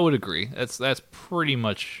 I would agree. That's pretty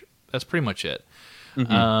much it.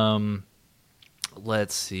 Mm-hmm.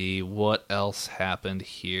 Let's see what else happened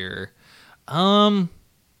here.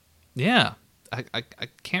 Yeah, I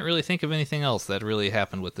can't really think of anything else that really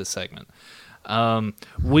happened with this segment. Can't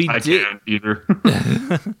either.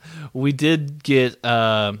 We did get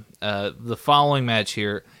the following match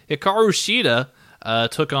here. Hikaru Shida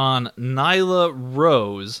took on Nyla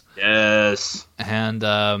Rose. Yes.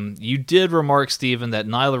 And you did remark, Steven, that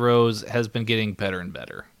Nyla Rose has been getting better and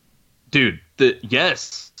better. Dude,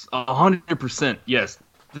 yes, 100%. Yes,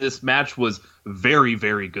 this match was very,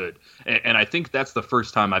 very good. And I think that's the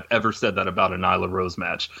first time I've ever said that about a Nyla Rose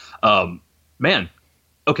match. Man,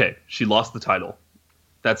 okay, she lost the title.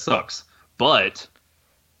 That sucks. But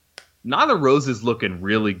Nyla Rose is looking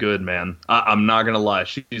really good, man. I'm not going to lie.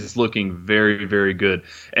 She's looking very, very good.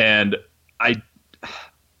 And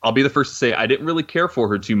I'll be the first to say I didn't really care for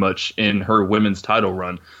her too much in her women's title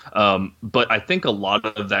run. But I think a lot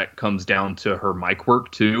of that comes down to her mic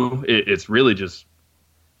work, too. It's really just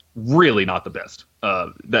really not the best.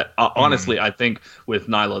 Honestly, I think with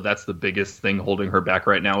Nyla, that's the biggest thing holding her back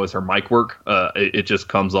right now is her mic work. It just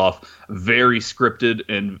comes off very scripted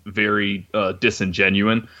and very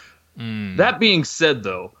disingenuous. That being said,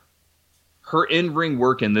 though, her in-ring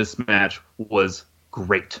work in this match was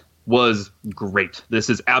great. This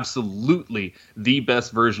is absolutely the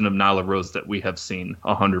best version of Nyla Rose that we have seen,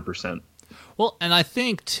 100%. Well, and I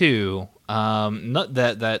think, too,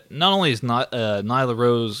 that not only is Nyla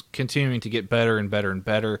Rose continuing to get better and better and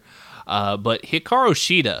better, but Hikaru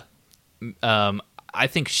Shida, I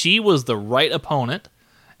think she was the right opponent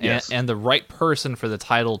and the right person for the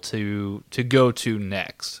title to go to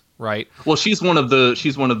next, right? Well, she's one of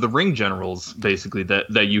the ring generals, basically,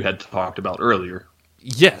 that you had talked about earlier.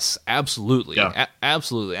 Yes, absolutely. Yeah.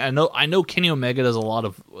 Absolutely. I know Kenny Omega does a lot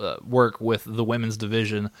of work with the women's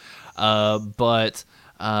division, but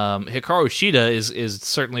Hikaru Shida is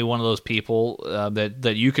certainly one of those people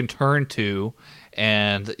that you can turn to,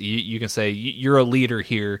 and you can say you're a leader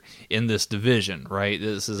here in this division, right?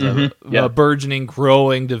 This is a burgeoning,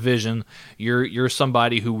 growing division. You're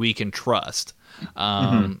somebody who we can trust,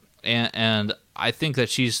 and I think that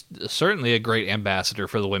she's certainly a great ambassador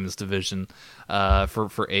for the women's division for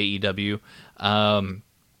AEW. I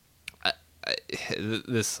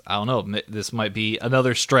don't know. This might be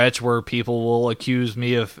another stretch where people will accuse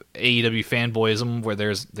me of AEW fanboyism, where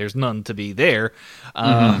there's none to be there.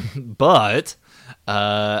 But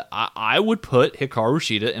I would put Hikaru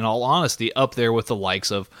Shida, in all honesty, up there with the likes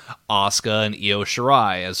of Asuka and Io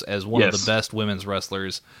Shirai as one of the best women's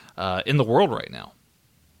wrestlers in the world right now.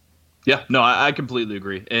 Yeah, no, I completely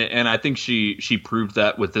agree, and I think she proved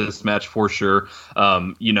that with this match for sure.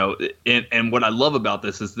 And what I love about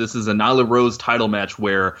this is a Nyla Rose title match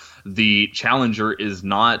where the challenger is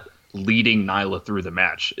not leading Nyla through the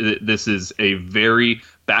match. This is a very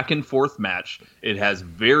back and forth match. It has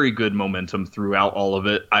very good momentum throughout all of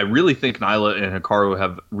it. I really think Nyla and Hikaru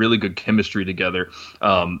have really good chemistry together.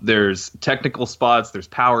 There's technical spots, there's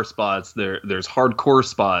power spots, there's hardcore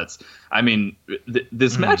spots. I mean,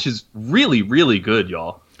 this match is really, really good,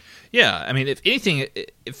 y'all. Yeah, I mean, if anything,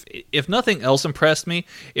 if nothing else impressed me,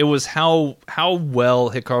 it was how well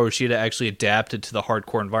Hikaru Shida actually adapted to the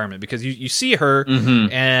hardcore environment. Because you see her,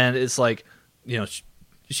 and it's like,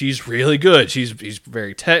 she's really good. She's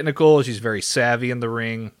very technical. She's very savvy in the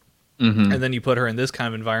ring. And then you put her in this kind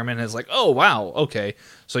of environment, and it's like, oh wow, okay.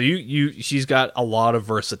 So she's got a lot of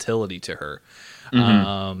versatility to her.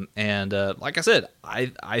 And like I said,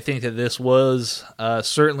 I think that this was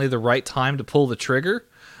certainly the right time to pull the trigger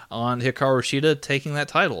on Hikaru Shida taking that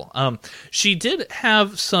title. She did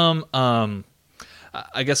have some,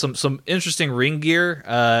 I guess some interesting ring gear.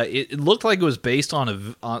 It looked like it was based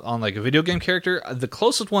on like a video game character. The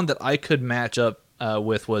closest one that I could match up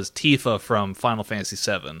with was Tifa from Final Fantasy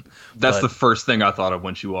VII. That's the first thing I thought of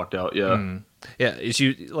when she walked out. Yeah. Yeah,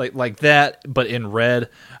 she like that, but in red.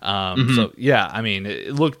 So yeah, I mean,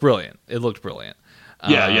 it looked brilliant.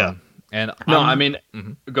 Yeah. And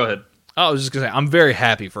go ahead. I was just gonna say, I'm very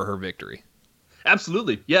happy for her victory.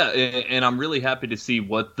 Absolutely, yeah, and I'm really happy to see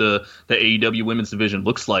what the AEW women's division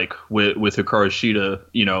looks like with Hikaru Shida,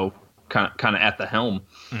 kind of at the helm,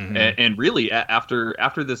 and really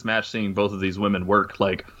after this match, seeing both of these women work,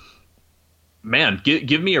 like, man,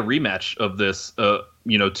 give me a rematch of this.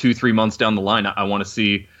 2-3 months down the line, I want to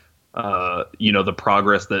see, the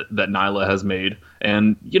progress that Nyla has made,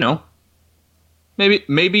 and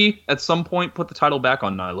maybe at some point put the title back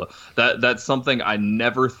on Nyla. That's something I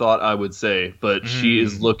never thought I would say, but she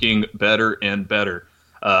is looking better and better.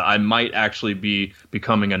 I might actually be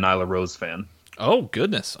becoming a Nyla Rose fan. Oh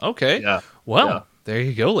goodness. Okay. Yeah. Well, there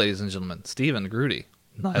you go, ladies and gentlemen. Steven Grudy,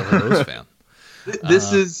 Nyla Rose fan.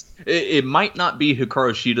 This it might not be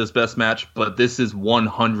Hikaru Shida's best match, but this is 100%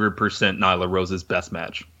 Nyla Rose's best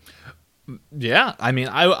match. Yeah, I mean,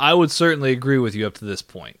 I would certainly agree with you up to this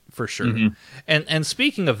point, for sure. And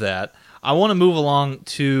speaking of that, I want to move along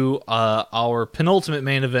to our penultimate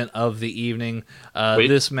main event of the evening.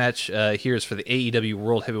 This match here is for the AEW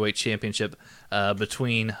World Heavyweight Championship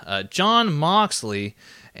between Jon Moxley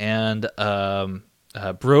and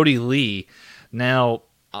Brody Lee. Now,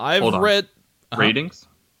 I've read... Ratings?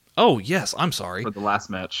 Oh, yes, I'm sorry. For the last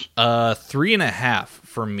match. 3.5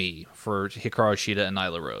 for me, for Hikaru Shida and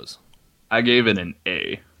Nyla Rose. I gave it an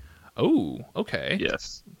A. Oh, okay.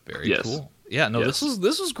 Yes. Very cool. Yeah, no, this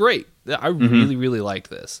was great. I really, really liked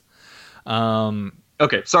this.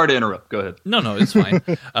 Okay, sorry to interrupt. Go ahead. No, it's fine.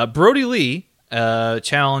 Brody Lee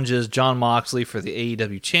challenges Jon Moxley for the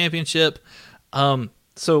AEW Championship.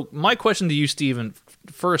 So my question to you, Steven,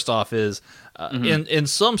 first off is, in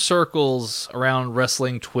some circles around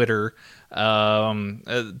wrestling Twitter,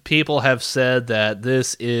 people have said that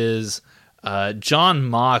this is Jon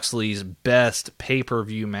Moxley's best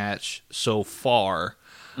pay-per-view match so far.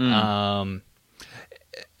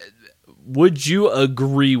 Would you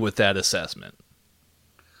agree with that assessment?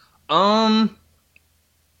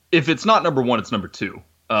 If it's not number one, it's number two.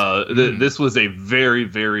 This was a very,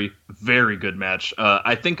 very, very good match.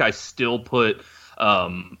 I think I still put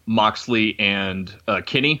Moxley and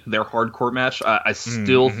Kenny, their hardcore match. I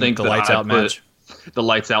still think the lights out match. The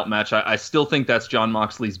lights out match. I still think that's Jon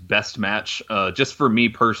Moxley's best match. Just for me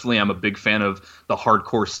personally, I'm a big fan of the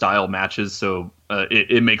hardcore style matches, so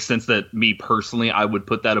it makes sense that me personally, I would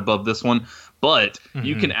put that above this one. But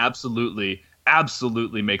you can absolutely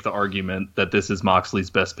make the argument that this is Moxley's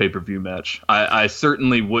best pay-per-view match. I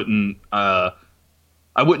certainly wouldn't. I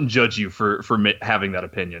wouldn't judge you for having that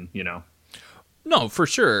opinion. No, for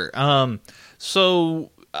sure.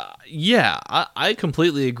 Yeah, I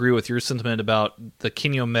completely agree with your sentiment about the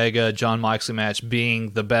Kenny Omega John Moxley match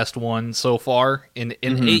being the best one so far in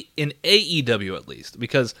AEW at least,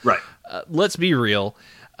 because Right. Let's be real,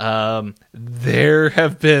 there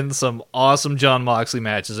have been some awesome John Moxley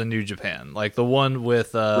matches in New Japan, like the one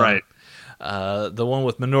with Right. the one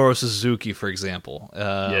with Minoru Suzuki, for example.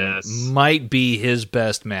 Yes. Might be his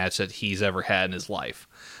best match that he's ever had in his life.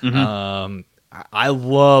 I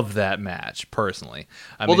love that match personally.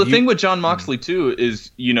 The thing with John Moxley too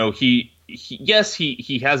is, he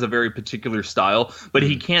has a very particular style, but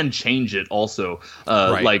he can change it also.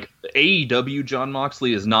 Right. Like AEW John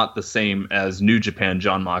Moxley is not the same as New Japan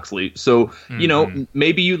John Moxley. So,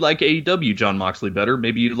 maybe you like AEW John Moxley better,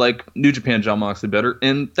 maybe you like New Japan John Moxley better,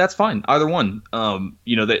 and that's fine. Either one.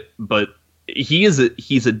 But he's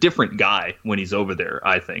a different guy when he's over there,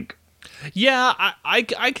 I think. Yeah,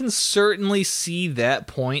 I can certainly see that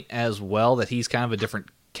point as well, that he's kind of a different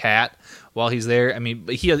cat while he's there. I mean,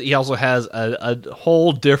 but he also has a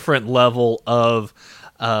whole different level of,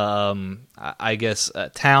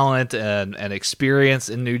 talent and experience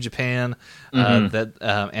in New Japan, and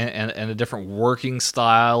a different working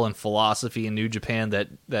style and philosophy in New Japan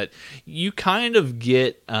that you kind of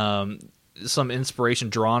get some inspiration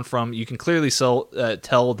drawn from. You can clearly tell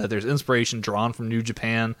that there's inspiration drawn from New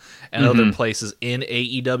Japan and other places in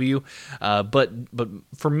AEW. But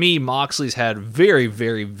for me, Moxley's had very,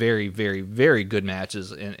 very, very, very, very good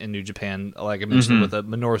matches in New Japan. Like I mentioned with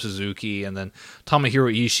Minoru Suzuki and then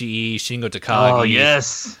Tomohiro Ishii, Shingo Takagi. Oh,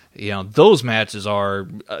 yes. Those matches are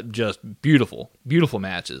just beautiful, beautiful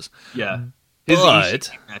matches. Yeah. His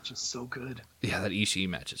Ishii match is so good. Yeah, that Ishii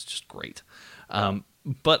match is just great.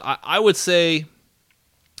 But I would say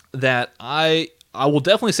that I will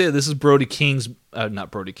definitely say that this is Brody Lee's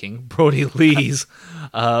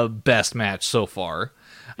best match so far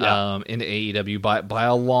in AEW by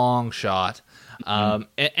a long shot. And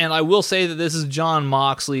I will say that this is John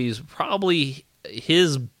Moxley's probably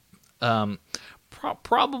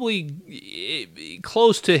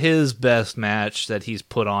close to his best match that he's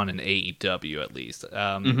put on in AEW, at least.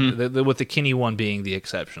 With the Kenny one being the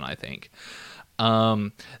exception, I think.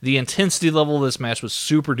 The intensity level of this match was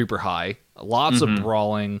super duper high. Lots of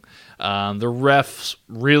brawling. The refs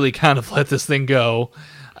really kind of let this thing go.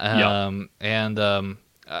 I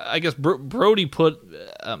guess Brody put,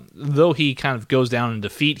 though he kind of goes down in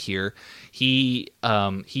defeat here, he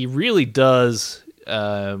really does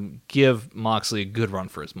give Moxley a good run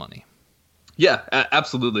for his money. Yeah,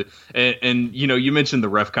 absolutely. And you mentioned the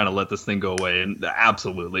ref kind of let this thing go away, and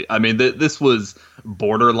absolutely. I mean, this was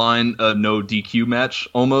borderline no DQ match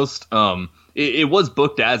almost. It was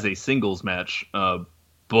booked as a singles match,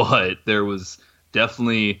 but there was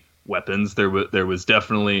definitely weapons. There was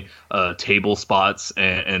definitely table spots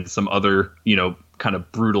and some other kind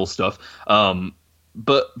of brutal stuff.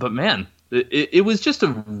 But man, it was just a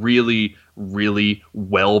really, really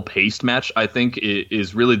well-paced match, I think,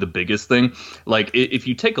 is really the biggest thing. Like, if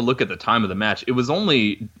you take a look at the time of the match, it was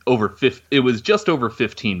just over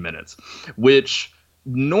 15 minutes, which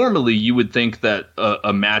normally you would think that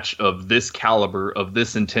a match of this caliber, of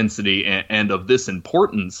this intensity, and of this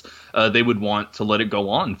importance, they would want to let it go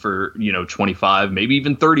on for 25, maybe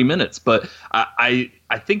even 30 minutes. But I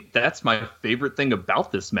think that's my favorite thing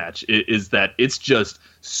about this match is that it's just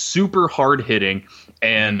super hard hitting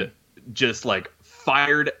and just like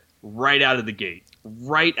fired right out of the gate.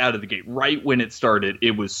 Right when it started,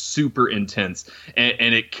 it was super intense,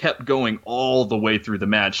 and it kept going all the way through the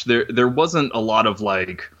match. There wasn't a lot of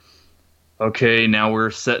like, okay, now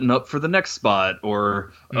we're setting up for the next spot,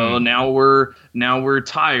 or oh, now we're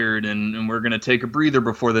tired and we're gonna take a breather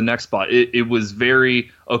before the next spot. It was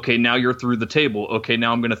very, okay, now you're through the table. Okay,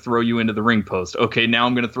 now I'm gonna throw you into the ring post. Okay, now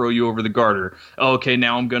I'm gonna throw you over the garter. Okay,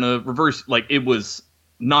 now I'm gonna reverse. Like, it was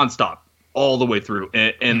nonstop all the way through,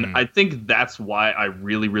 and I think that's why I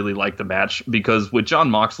really, really like the match, because with John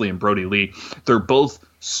Moxley and Brody Lee, they're both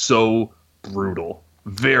so brutal,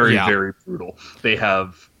 very, very brutal. They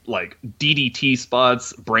have like DDT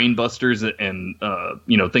spots, brain busters, and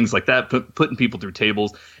things like that, putting people through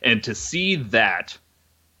tables, and to see that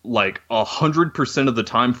like 100% of the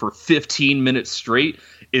time for 15 minutes straight,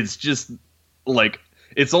 it's just like,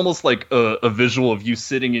 it's almost like a visual of you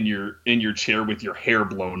sitting in your chair with your hair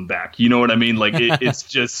blown back. You know what I mean? Like, it's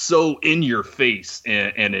just so in your face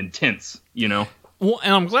and intense, Well,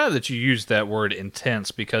 and I'm glad that you used that word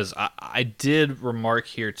intense, because I did remark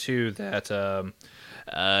here too that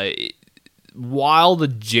while the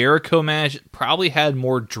Jericho match probably had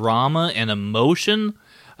more drama and emotion,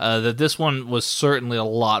 that this one was certainly a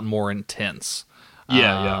lot more intense.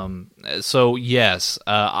 So yes,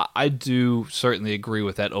 I do certainly agree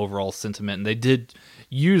with that overall sentiment, and they did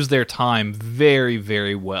use their time very,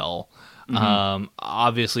 very well.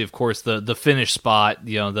 Obviously, of course, the finish spot,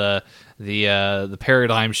 the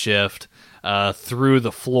paradigm shift through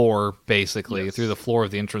the floor, basically through the floor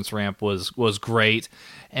of the entrance ramp was great,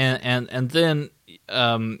 and then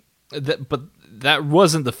but that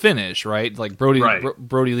wasn't the finish, right? Like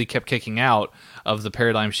Brody Lee kept kicking out of the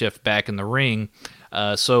paradigm shift back in the ring.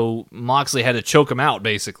 So Moxley had to choke him out,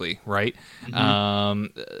 basically, right?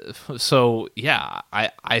 So yeah,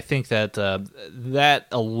 I think that that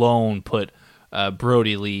alone put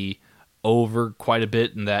Brody Lee over quite a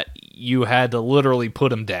bit, in that you had to literally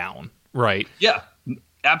put him down, right? Yeah,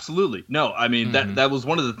 absolutely. No, I mean that was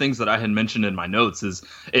one of the things that I had mentioned in my notes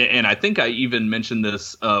and I think I even mentioned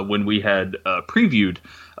this when we had previewed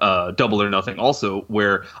Double or Nothing also,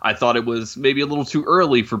 where I thought it was maybe a little too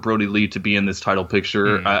early for Brody Lee to be in this title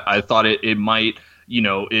picture. I thought it might,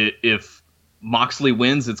 if Moxley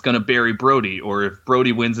wins, it's going to bury Brody, or if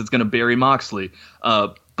Brody wins, it's going to bury Moxley.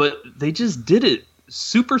 But they just did it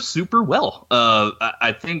super, super well.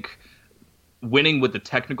 I think winning with the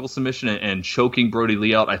technical submission and choking Brody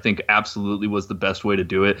Lee out, I think absolutely was the best way to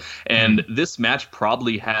do it. And this match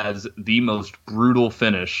probably has the most brutal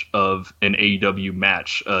finish of an AEW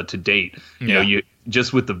match to date. You know, you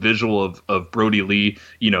just with the visual of Brody Lee,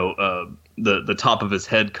 the top of his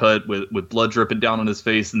head cut with blood dripping down on his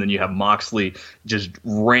face, and then you have Moxley just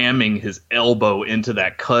ramming his elbow into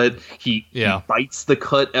that cut. He bites the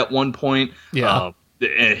cut at one point.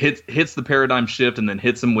 It hits the paradigm shift and then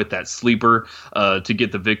hits him with that sleeper to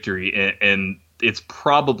get the victory. And it's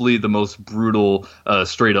probably the most brutal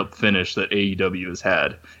straight up finish that AEW has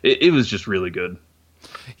had. It was just really good.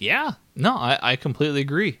 Yeah, no, I completely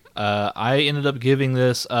agree. I ended up giving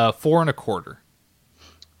this 4 1/4.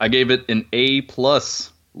 I gave it an A+.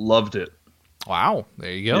 Loved it. Wow,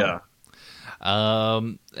 there you go. Yeah.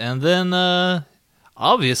 And then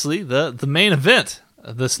obviously the main event.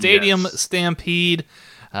 The Stadium Stampede,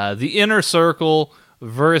 the Inner Circle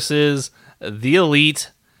versus the Elite.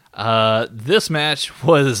 This match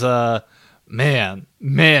was, man,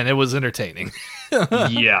 it was entertaining.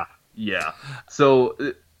 Yeah. So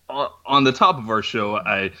on the top of our show,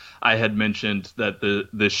 I had mentioned that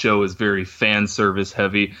the show is very fan service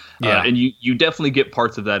heavy, and you definitely get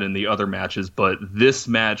parts of that in the other matches, but this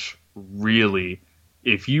match really,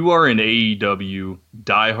 if you are an AEW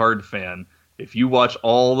diehard fan, if you watch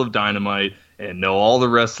all of Dynamite and know all the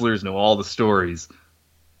wrestlers, know all the stories,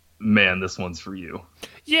 man, this one's for you.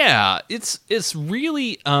 Yeah, it's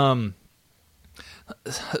really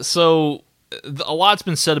so a lot's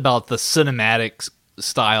been said about the cinematic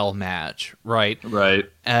style match, right? Right.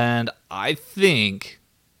 And I think,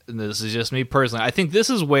 and this is just me personally, I think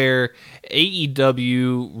this is where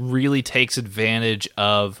AEW really takes advantage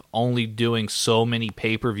of only doing so many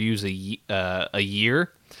pay-per-views a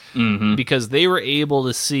year. Because they were able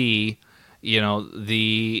to see,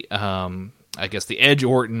 the I guess the Edge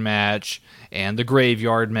Orton match and the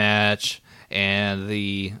Graveyard match and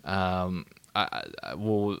the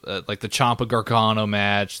like the Ciampa Gargano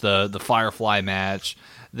match, the Firefly match.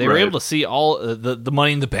 They were able to see all the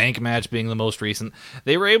Money in the Bank match being the most recent.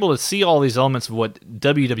 They were able to see all these elements of what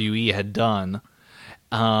WWE had done,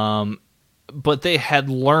 but they had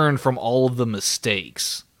learned from all of the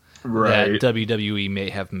mistakes that WWE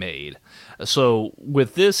may have made. So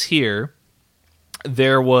with this here,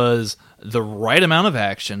 there was the right amount of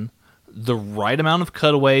action, the right amount of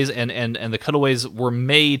cutaways, and the cutaways were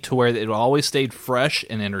made to where it always stayed fresh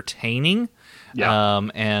and entertaining.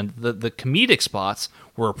 And the comedic spots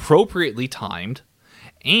were appropriately timed,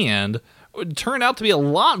 and it turned out to be a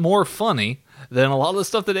lot more funny than a lot of the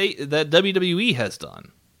stuff that WWE has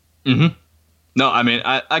done. No, I mean,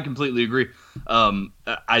 I completely agree.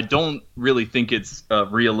 I don't really think it's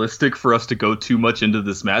realistic for us to go too much into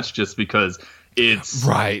this match just because it's...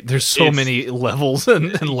 Right, there's so many levels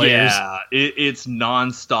and layers. Yeah, it's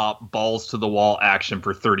nonstop balls to the wall action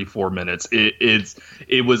for 34 minutes.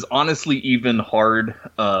 It was honestly even hard,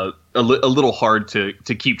 a little hard to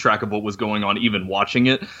keep track of what was going on even watching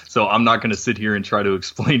it. So I'm not going to sit here and try to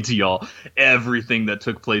explain to y'all everything that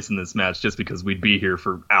took place in this match just because we'd be here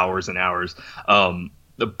for hours and hours.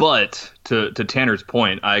 But to Tanner's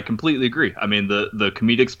point, I completely agree. I mean, the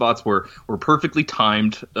comedic spots were perfectly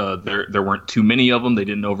timed. There weren't too many of them. They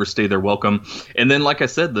didn't overstay their welcome. And then, like I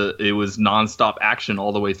said, it was nonstop action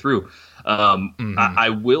all the way through. I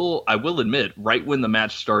will admit, right when the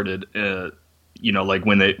match started, like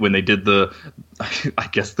when they did the, I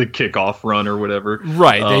guess the kickoff run or whatever.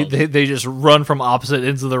 Right. They just run from opposite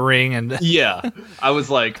ends of the ring and yeah. I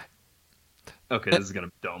was like, okay, this is gonna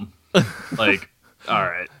be dumb. Like, all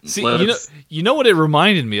right. See, you know what it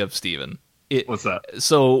reminded me of, Steven? What's that?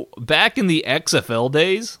 So back in the XFL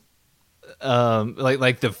days,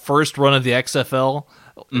 like the first run of the XFL,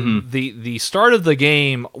 the start of the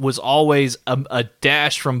game was always a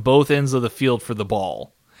dash from both ends of the field for the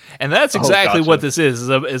ball. And that's exactly what this is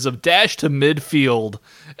a dash to midfield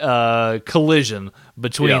collision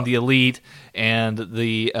between the elite and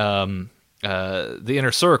the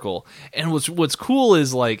inner circle. And what's cool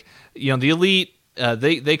is, like, you know, the elite,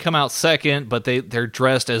 they come out second, but they're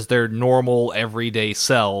dressed as their normal everyday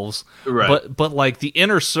selves. Right. But like the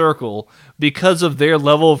inner circle, because of their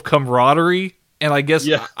level of camaraderie, and I guess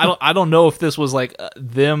I don't know if this was like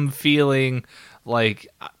them feeling like,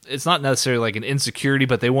 it's not necessarily like an insecurity,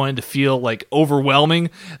 but they wanted to feel like overwhelming.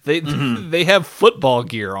 They have football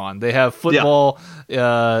gear on. They have football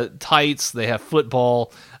tights. They have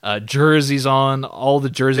football jerseys on. All the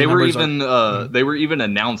jersey numbers they were even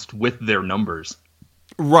announced with their numbers.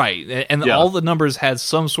 Right, and all the numbers had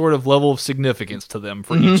some sort of level of significance to them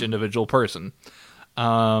for each individual person.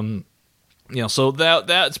 You know, so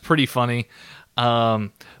that's pretty funny.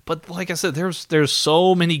 But like I said, there's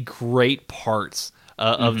so many great parts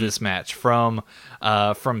of this match, from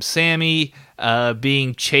Sammy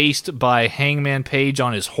being chased by Hangman Page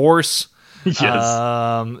on his horse.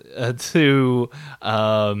 Yes. To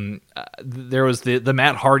there was the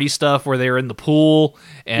Matt Hardy stuff where they were in the pool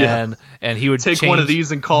and he would take one of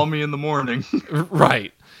these and call me in the morning.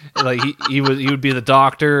 Right. Like he would be the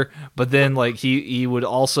doctor, but then like he would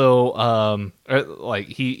also like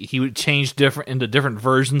he would change into different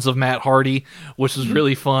versions of Matt Hardy, which was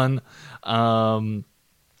really fun.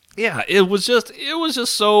 Yeah, it was just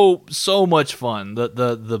so much fun.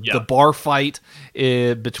 The bar fight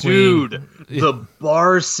between the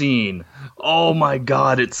bar scene. Oh my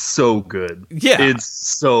god, it's so good. Yeah, it's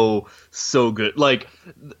so good. Like,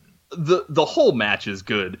 the whole match is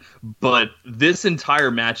good, but this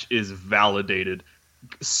entire match is validated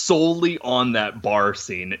solely on that bar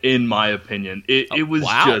scene, in my opinion. It was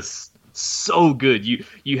just so good.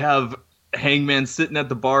 You have Hangman sitting at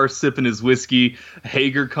the bar sipping his whiskey.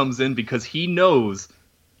 Hager comes in because he knows,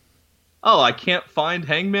 I can't find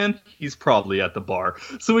Hangman. He's probably at the bar.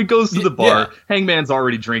 So he goes to the bar. Yeah. Hangman's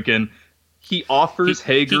already drinking. He offers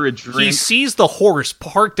Hager a drink. He sees the horse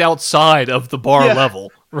parked outside of the bar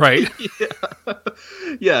level, right?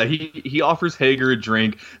 Yeah, he offers Hager a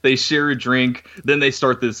drink. They share a drink. Then they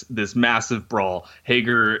start this massive brawl.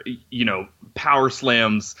 Hager, power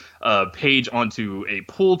slams Page onto a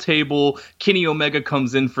pool table. Kenny Omega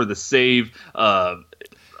comes in for the save.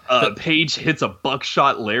 Page hits a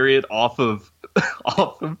buckshot lariat off of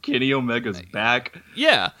Kenny Omega's back.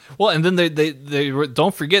 Yeah. Well, and then they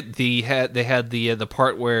don't forget they had the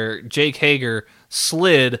part where Jake Hager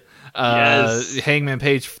slid Hangman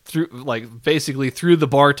Page through, like, basically through the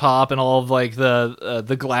bar top and all of like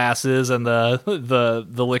the glasses and the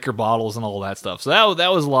liquor bottles and all that stuff. So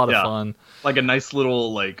that was a lot of fun. Like a nice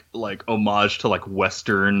little like homage to like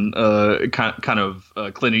Western kind of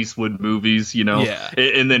Clint Eastwood movies, Yeah.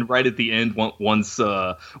 And then right at the end, once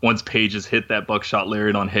Page has hit that buckshot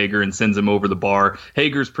lariat on Hager and sends him over the bar,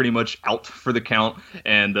 Hager's pretty much out for the count,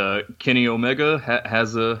 and Kenny Omega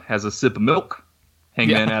has a sip of milk.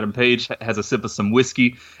 Hangman Adam Page has a sip of some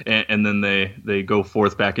whiskey, and then they go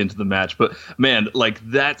forth back into the match. But man, like,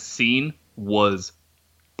 that scene was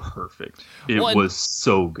perfect. It was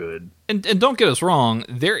so good. And don't get us wrong,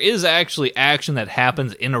 there is actually action that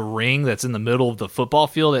happens in a ring that's in the middle of the football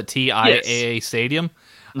field at TIAA Stadium.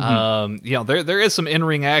 Mm-hmm. There is some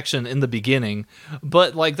in-ring action in the beginning,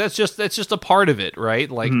 but like that's just a part of it, right?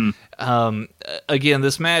 Like, again,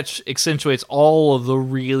 this match accentuates all of the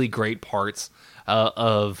really great parts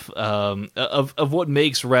of what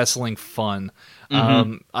makes wrestling fun.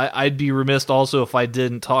 I'd be remiss also if I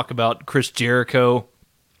didn't talk about Chris Jericho.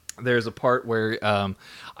 There's a part where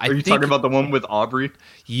Are you talking about the one with Aubrey?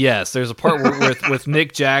 Yes, there's a part with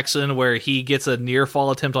Nick Jackson where he gets a near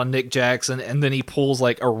fall attempt on Nick Jackson, and then he pulls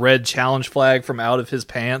like a red challenge flag from out of his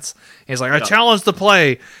pants. He's like, "I challenge the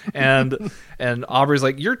play," and Aubrey's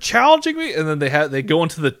like, "You're challenging me?" And then they go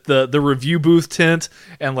into the review booth tent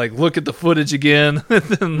and like look at the footage again, and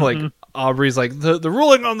then like Aubrey's like, the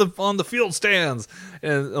ruling on the field stands,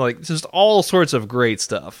 and like just all sorts of great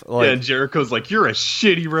stuff. Like, and Jericho's like, "You're a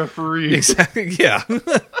shitty referee." Exactly. Yeah.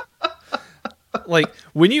 Like,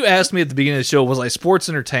 when you asked me at the beginning of the show, was I sports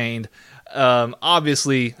entertained?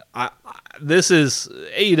 Obviously,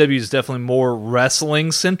 AEW is definitely more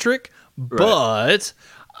wrestling centric, but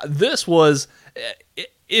this was,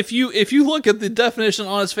 if you look at the definition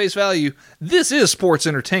on its face value, this is sports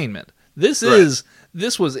entertainment. This is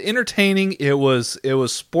this was entertaining. It was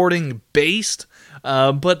sporting based,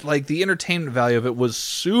 but like the entertainment value of it was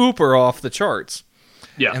super off the charts.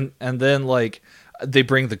 Yeah. And then like they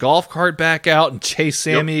bring the golf cart back out and chase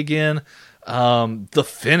Sammy again. The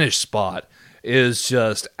finish spot is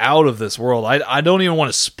just out of this world. I don't even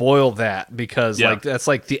want to spoil that because like that's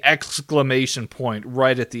like the exclamation point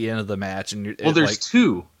right at the end of the match. And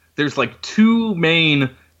there's like two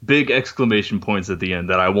main big exclamation points at the end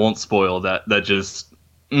that I won't spoil that just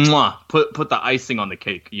put the icing on the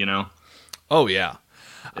cake, you know? Oh yeah.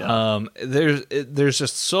 There's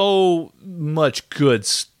just so much good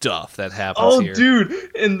stuff that happens here. Oh,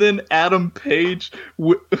 dude! And then Adam Page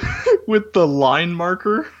with the line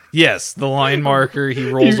marker. Yes, the line marker. He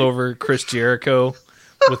rolls over Chris Jericho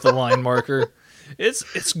with the line marker.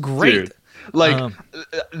 It's great. Dude, like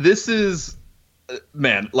this is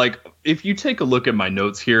man. Like if you take a look at my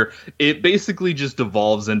notes here, it basically just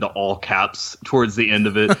devolves into all caps towards the end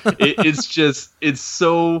of it. It's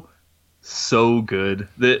so good.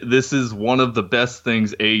 This is one of the best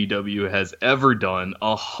things AEW has ever done.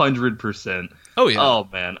 100%. Oh yeah. Oh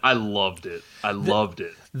man, I loved it.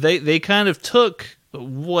 They kind of took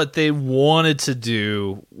what they wanted to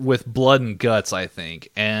do with Blood and Guts, I think,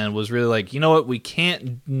 and was really like, you know what, we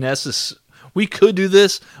could do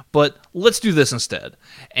this, but let's do this instead.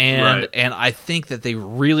 And I think that they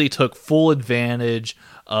really took full advantage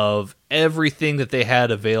of everything that they had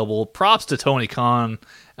available. Props to Tony Khan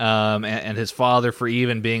and his father for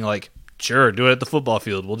even being like, sure, do it at the football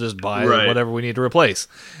field. We'll just buy whatever we need to replace.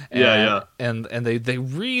 And they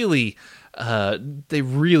really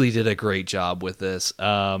did a great job with this.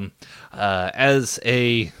 As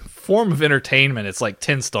a form of entertainment, it's like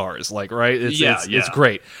 10 stars. Like, right? It's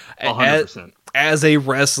great. 100%. As a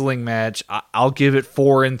wrestling match, I'll give it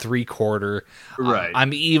 4 3/4. Right.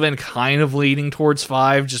 I'm even kind of leaning towards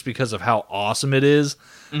 5 just because of how awesome it is.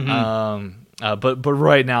 Mm-hmm. But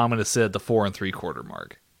right now I'm going to sit at the 4 3/4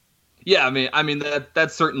 mark. Yeah, I mean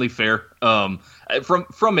that's certainly fair.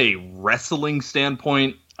 From a wrestling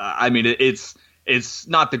standpoint, I mean it's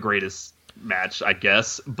not the greatest match, I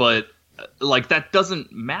guess, but like that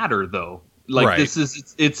doesn't matter though. Like this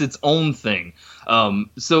is it's its own thing.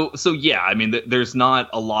 So yeah, I mean there's not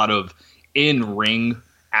a lot of in-ring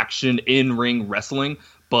action, in-ring wrestling,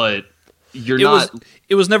 but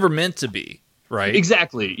it was never meant to be, right?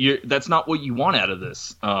 Exactly. That's not what you want out of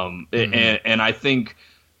this. And I think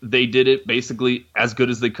they did it basically as good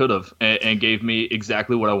as they could have and gave me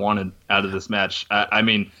exactly what I wanted out of this match. I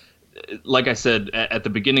mean, like I said at the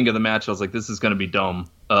beginning of the match, I was like, this is going to be dumb.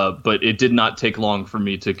 But it did not take long for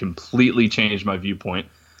me to completely change my viewpoint.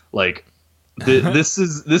 Like this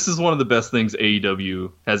is one of the best things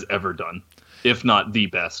AEW has ever done, if not the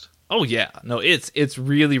best. Oh yeah, no, it's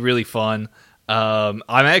really, really fun. I'm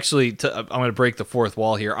actually I'm going to break the fourth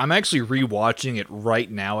wall here. I'm actually rewatching it right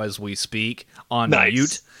now as we speak on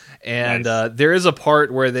mute, and there is a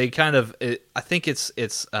part where they kind of, I think it's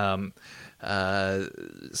Santana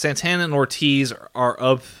and Ortiz are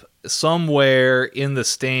up somewhere in the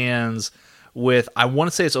stands with, I want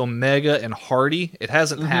to say it's Omega and Hardy. It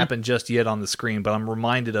hasn't happened just yet on the screen, but I'm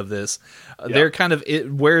reminded of this. They're kind of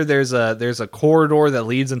where there's a corridor that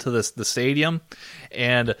leads into the stadium,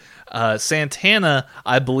 and Santana,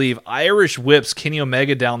 I believe, Irish whips Kenny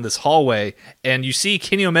Omega down this hallway, and you see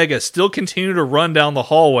Kenny Omega still continue to run down the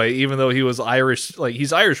hallway, even though he was Irish. Like,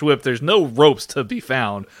 he's Irish whipped. There's no ropes to be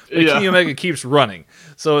found, but Kenny Omega keeps running.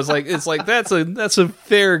 So it's like that's a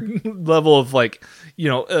fair level of like,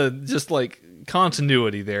 just like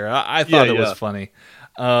continuity there. I thought it was funny.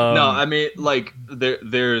 No, I mean, like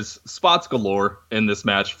there's spots galore in this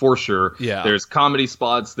match for sure. Yeah, there's comedy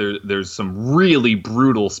spots. There's some really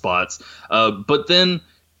brutal spots. But then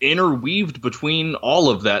interweaved between all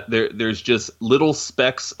of that, there's just little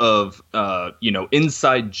specks of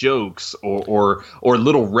inside jokes or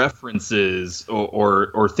little references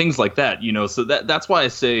or things like that. So that's why I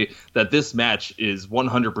say that this match is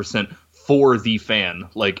 100% for the fan.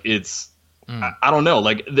 Like it's. I don't know.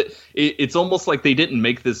 Like it's almost like they didn't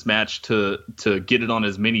make this match to get it on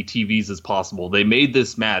as many TVs as possible. They made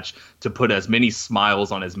this match to put as many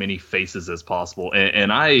smiles on as many faces as possible,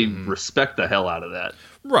 and I respect the hell out of that.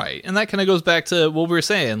 Right, and that kind of goes back to what we were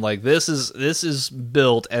saying. Like this is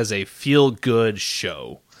built as a feel good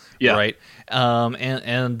show. Yeah. Right.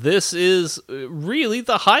 And this is really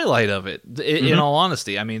the highlight of it. In all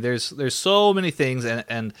honesty, I mean, there's so many things,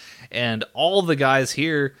 and all the guys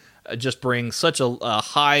here just bring such a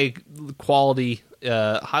high quality,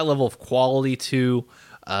 high level of quality to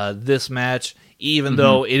This match, even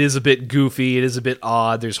though it is a bit goofy, it is a bit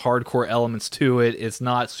odd, there's hardcore elements to it, it's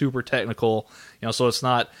not super technical, so it's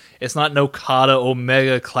not an Okada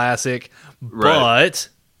Omega classic, but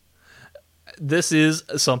this is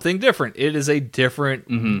something different. It is a different,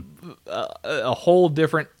 a whole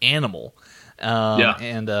different animal.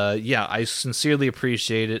 I sincerely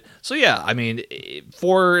appreciate it. So yeah, I mean,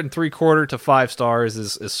 4 3/4 to 5 stars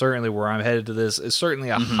is certainly where I'm headed to this. It's certainly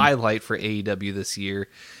a highlight for AEW this year.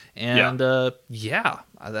 And that's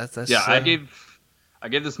I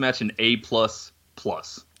gave this match an A++.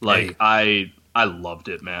 Like I loved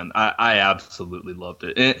it, man. I absolutely loved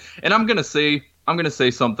it. And I'm gonna say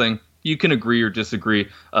something. You can agree or disagree,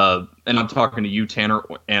 and I'm talking to you, Tanner,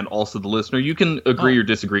 and also the listener. You can agree or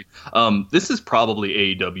disagree. This is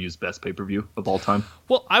probably AEW's best pay-per-view of all time.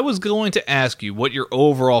 Well, I was going to ask you what your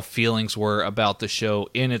overall feelings were about the show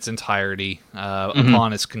in its entirety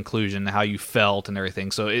upon its conclusion, how you felt and everything.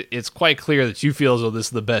 So it's quite clear that you feel as though this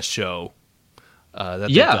is the best show that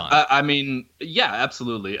they've done. I mean, yeah,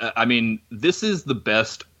 absolutely. I mean, this is the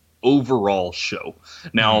best overall show.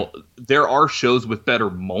 Now, there are shows with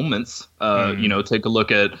better moments. Take a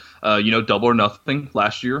look at Double or Nothing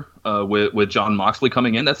last year with Jon Moxley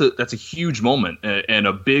coming in. That's a huge moment and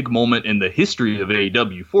a big moment in the history of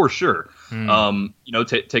AEW for sure.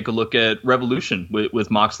 Take a look at Revolution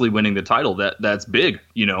with Moxley winning the title. That's big.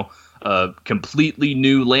 Completely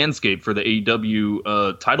new landscape for the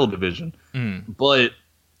AEW title division. But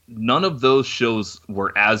none of those shows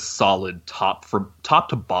were as solid top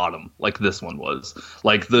to bottom like this one was.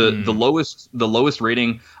 Like the lowest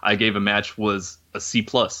rating I gave a match was a C+.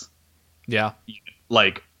 Yeah.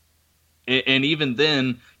 Like, and even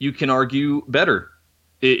then you can argue better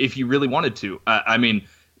if you really wanted to. I mean,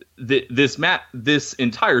 this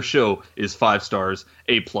entire show is 5 stars,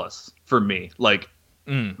 A+ for me. Like,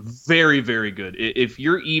 very, very good. If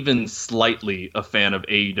you're even slightly a fan of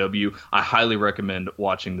AEW, I highly recommend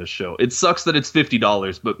watching this show. It sucks that it's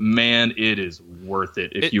 $50, but man, it is worth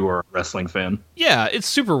it if you are a wrestling fan. Yeah, it's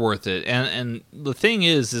super worth it. And the thing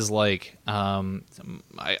is like, I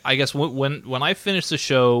guess when I finished the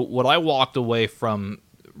show, what I walked away from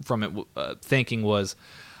it thinking was,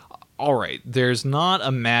 all right, there's not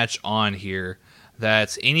a match on here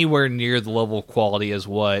that's anywhere near the level of quality as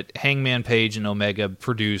what Hangman Page and Omega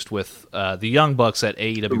produced with the Young Bucks at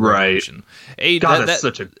AEW Revolution. That's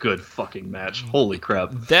such a good fucking match. Holy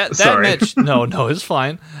crap. That match, no, it's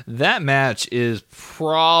fine. That match is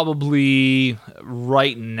probably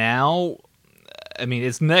right now, I mean,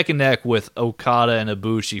 it's neck and neck with Okada and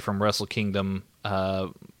Ibushi from Wrestle Kingdom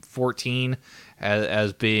 14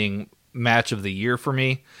 as being match of the year for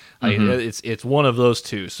me. It's one of those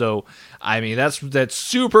two. So I mean that's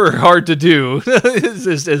super hard to do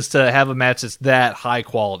is to have a match that's that high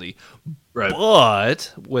quality. Right.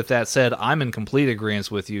 But with that said, I'm in complete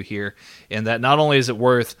agreement with you here in that not only is it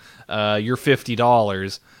worth your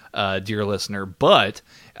 $50, dear listener, but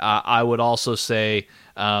I would also say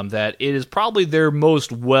that it is probably their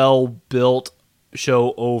most well built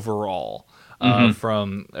show overall.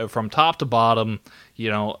 From top to bottom,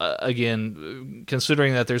 again,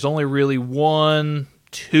 considering that there's only really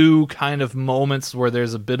 1-2 kind of moments where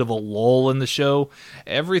there's a bit of a lull in the show,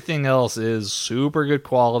 everything else is super good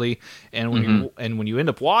quality. And when you end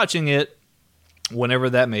up watching it,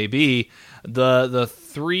 whenever that may be, the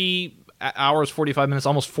 3 hours 45 minutes,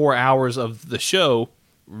 almost 4 hours of the show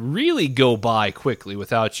really go by quickly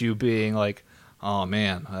without you being like, oh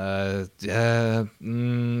man, I'm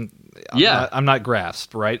not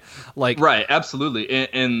grasped, right? Like, right, absolutely.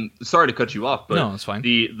 And sorry to cut you off, but no, it's fine.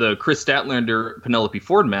 The Chris Statlander Penelope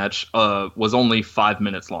Ford match was only 5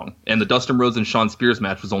 minutes long, and the Dustin Rhodes and Shawn Spears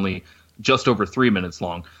match was only just over 3 minutes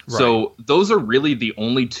long. Right. So those are really the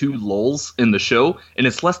only 2 lulls in the show, and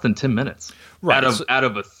it's less than 10 minutes out of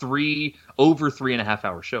a over 3.5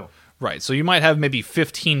 hour show. Right, so you might have maybe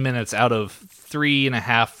 15 minutes out of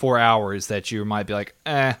 3.5, 4 hours that you might be like,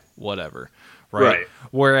 whatever, right?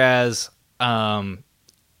 Whereas, and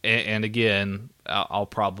again, I'll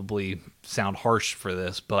probably sound harsh for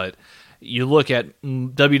this, but you look at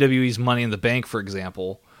WWE's Money in the Bank, for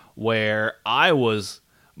example, where I was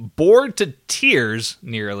bored to tears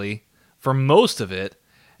nearly for most of it.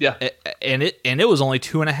 Yeah, and it was only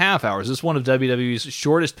 2.5 hours. It's one of WWE's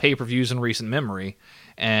shortest pay-per-views in recent memory.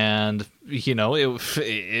 And I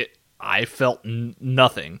felt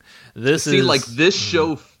nothing. This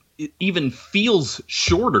show even feels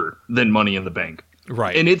shorter than Money in the Bank,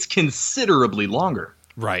 right? And it's considerably longer,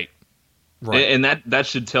 right? And that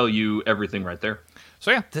should tell you everything right there.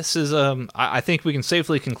 So yeah, this is I think we can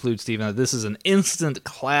safely conclude, Stephen, that this is an instant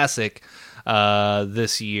classic.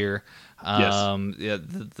 this year. Yes. Yeah,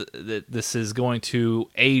 this is going to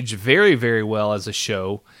age very, very well as a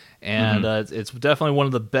show, and it's definitely one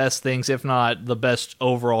of the best things, if not the best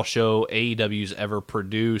overall show AEW's ever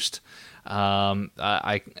produced.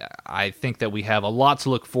 I think that we have a lot to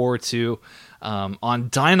look forward to on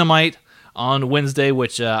Dynamite on Wednesday,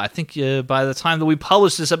 which I think by the time that we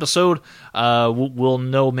publish this episode, we'll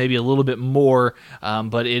know maybe a little bit more.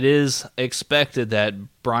 But it is expected that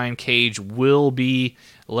Brian Cage will be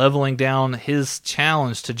leveling down his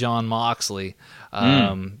challenge to Jon Moxley.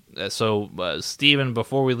 So, Steven,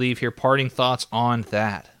 before we leave here, parting thoughts on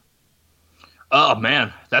that. Oh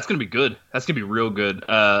man, that's gonna be good. That's gonna be real good.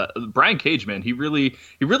 Brian Cage, man, he really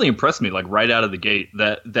impressed me, like right out of the gate.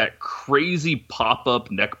 That crazy pop up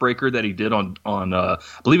neck breaker that he did on I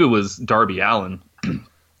believe it was Darby Allin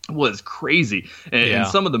was crazy, and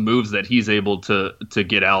some of the moves that he's able to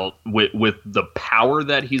get out with the power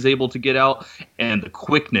that he's able to get out and the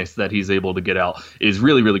quickness that he's able to get out is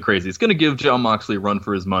really, really crazy. It's gonna give Jon Moxley a run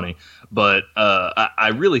for his money, but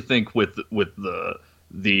I really think with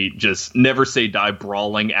the just never say die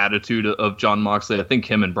brawling attitude of Jon Moxley, I think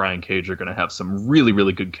him and Brian Cage are going to have some really,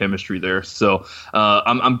 really good chemistry there. So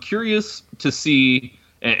I'm curious to see,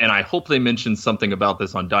 and I hope they mention something about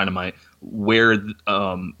this on Dynamite, where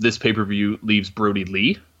this pay-per-view leaves Brody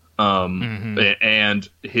Lee and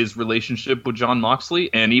his relationship with Jon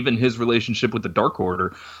Moxley, and even his relationship with the Dark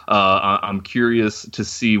Order. I'm curious to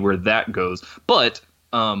see where that goes. But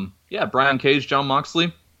Brian Cage, Jon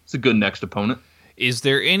Moxley, it's a good next opponent. Is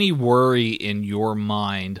there any worry in your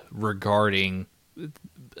mind regarding,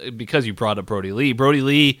 because you brought up Brody Lee? Brody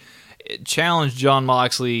Lee challenged Jon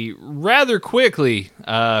Moxley rather quickly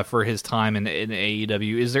for his time in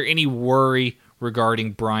AEW. Is there any worry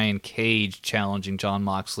regarding Brian Cage challenging Jon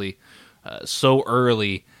Moxley so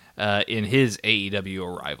early in his AEW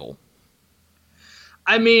arrival?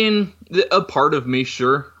 I mean, a part of me,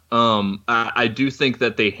 sure. I do think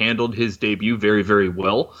that they handled his debut very, very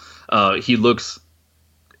well. He looks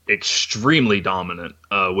extremely dominant,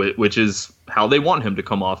 which is how they want him to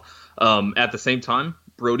come off. At the same time,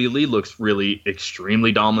 Brody Lee looks really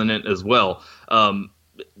extremely dominant as well.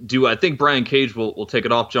 Do I think Brian Cage will take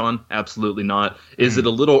it off John? Absolutely not. Is it a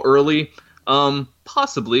little early?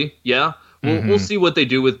 Possibly, yeah. We'll see what they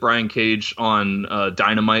do with Brian Cage on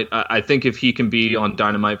Dynamite. I think if he can be on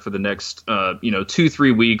Dynamite for the next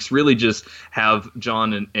 2-3 weeks, really just have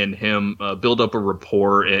John and him build up a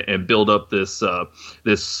rapport and build up this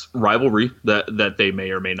rivalry that they may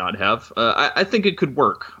or may not have. I think it could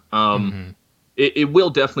work. It will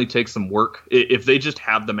definitely take some work. If they just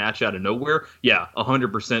have the match out of nowhere,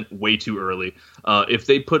 100% way too early. If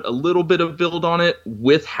they put a little bit of build on it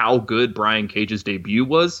with how good Brian Cage's debut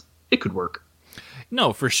was, it could work.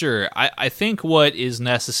 No, for sure. I think what is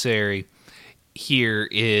necessary here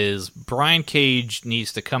is Brian Cage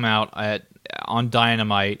needs to come out on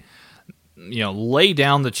Dynamite, lay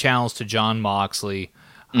down the challenge to Jon Moxley,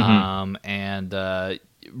 and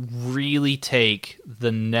really take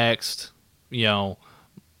the next,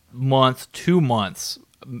 month, 2 months,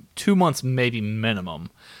 2 months maybe minimum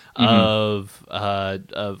of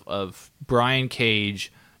Brian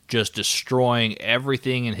Cage just destroying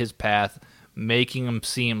everything in his path, making him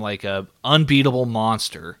seem like a unbeatable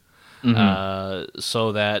monster,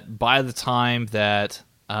 so that by the time that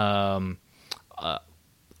All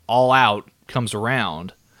Out comes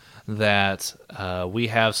around, that we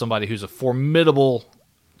have somebody who's a formidable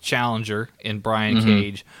challenger in Brian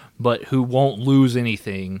Cage, but who won't lose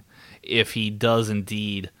anything if he does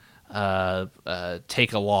indeed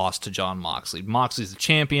take a loss to Jon Moxley. Moxley's the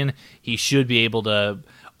champion. He should be able to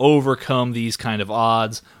overcome these kind of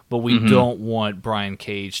odds, but we don't want Brian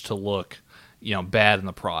Cage to look, bad in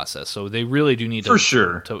the process. So they really do need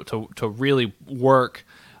to really work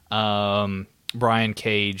Brian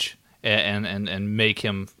Cage and make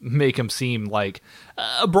him seem like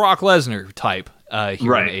a Brock Lesnar type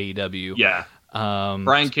here in AEW. Yeah.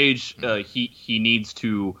 Brian Cage, he needs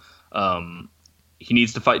to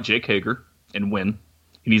fight Jake Hager and win.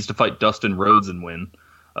 He needs to fight Dustin Rhodes and win.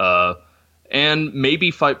 And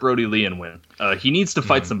maybe fight Brody Lee and win. He needs to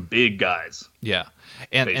fight some big guys. Yeah.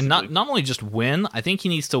 And not only just win, I think he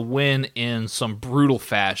needs to win in some brutal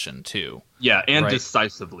fashion too. Yeah, and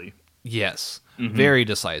decisively. Yes, very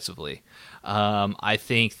decisively. I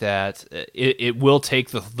think that it will take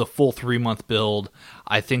the full 3-month build.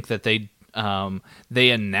 I think that they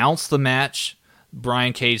announce the match.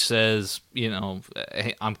 Brian Cage says,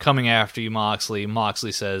 hey, I'm coming after you, Moxley.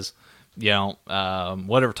 Moxley says,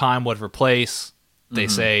 whatever time, whatever place. They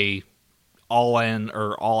say all in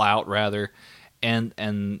or all out rather, and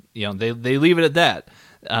they leave it at that.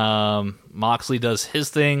 Moxley does his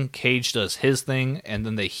thing, Cage does his thing, and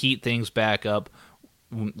then they heat things back up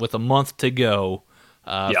with a month to go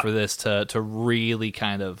for this to really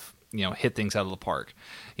kind of hit things out of the park.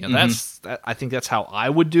 I think that's how I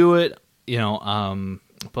would do it.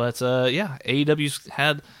 But AEW's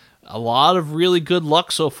had a lot of really good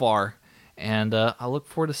luck so far, and I look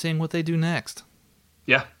forward to seeing what they do next.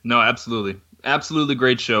 Yeah, no, absolutely. Absolutely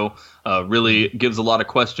great show. Really gives a lot of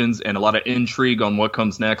questions and a lot of intrigue on what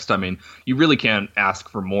comes next. I mean, you really can't ask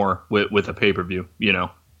for more with a pay-per-view,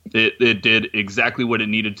 It did exactly what it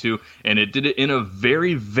needed to, and it did it in a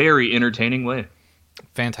very, very entertaining way.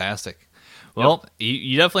 Fantastic. Well,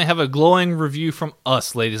 you definitely have a glowing review from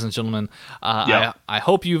us, ladies and gentlemen. I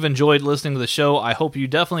hope you've enjoyed listening to the show. I hope you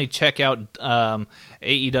definitely check out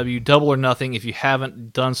AEW Double or Nothing. If you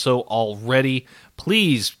haven't done so already,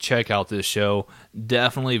 please check out this show.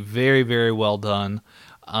 Definitely very, very well done.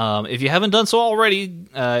 If you haven't done so already,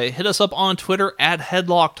 hit us up on Twitter at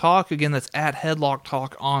Headlock Talk. Again, that's at Headlock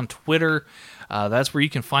Talk on Twitter. That's where you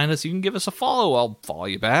can find us. You can give us a follow. I'll follow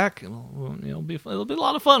you back. It'll be a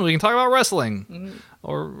lot of fun. We can talk about wrestling,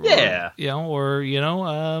 or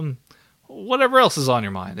whatever else is on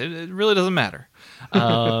your mind. It really doesn't matter.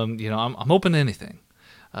 I'm open to anything.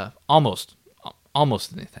 Almost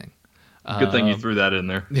anything. Good thing you threw that in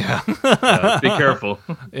there. Yeah. Be careful.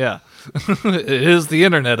 Yeah. It is the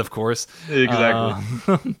internet, of course.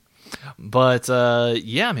 Exactly. But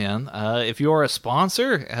man, if you are a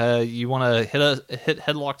sponsor, you want to hit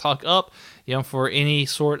Headlock Talk up, for any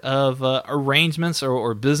sort of arrangements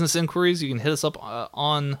or business inquiries, you can hit us up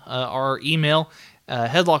on our email,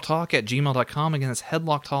 headlocktalk@gmail.com. Again, it's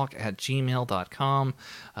headlocktalk@gmail.com.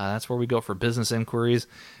 That's where we go for business inquiries.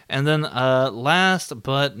 And then last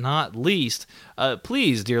but not least,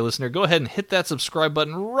 please, dear listener, go ahead and hit that subscribe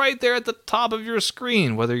button right there at the top of your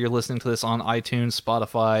screen, whether you're listening to this on iTunes,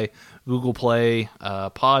 Spotify, Google Play,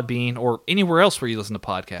 Podbean, or anywhere else where you listen to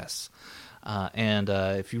podcasts. And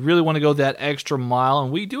if you really want to go that extra mile,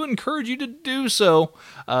 and we do encourage you to do so,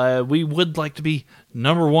 we would like to be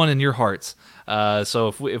number one in your hearts.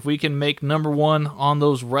 So if we can make number one on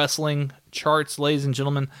those wrestling charts, ladies and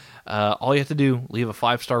gentlemen, all you have to do, leave a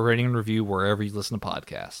 5-star rating and review wherever you listen to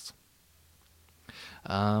podcasts.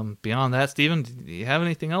 Beyond that, Steven, do you have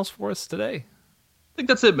anything else for us today? I think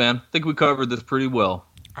that's it, man. I think we covered this pretty well.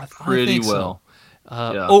 Pretty well.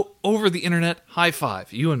 So. Over the internet, high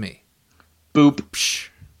five, you and me. Boop. Psh.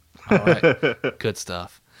 All right. Good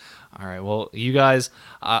stuff. All right, well, you guys,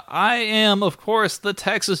 I am, of course, the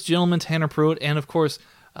Texas Gentleman, Tanner Pruitt, and, of course,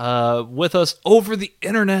 with us over the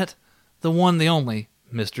internet, the one, the only,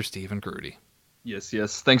 Mr. Stephen Grudy. Yes.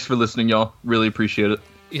 Thanks for listening, y'all. Really appreciate it.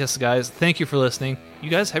 Yes, guys, thank you for listening. You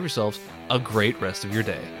guys have yourselves a great rest of your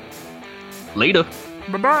day. Later.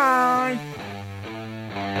 Bye-bye.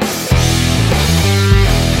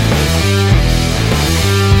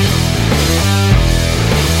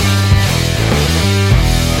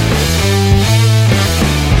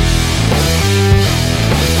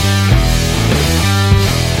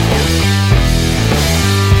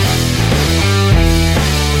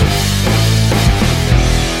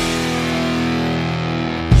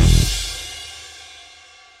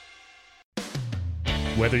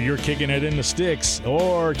 Whether you're kicking it in the sticks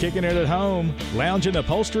or kicking it at home, lounge in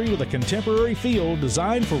upholstery with a contemporary feel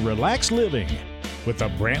designed for relaxed living with the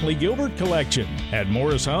Brantley Gilbert Collection at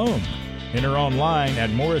Morris Home. Enter online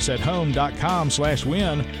at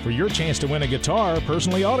morrisathome.com/win for your chance to win a guitar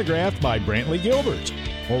personally autographed by Brantley Gilbert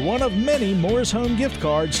or one of many Morris Home gift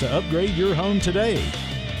cards to upgrade your home today.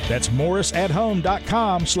 That's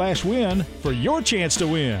morrisathome.com/win for your chance to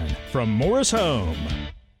win from Morris Home.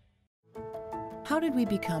 How did we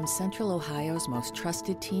become Central Ohio's most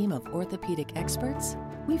trusted team of orthopedic experts?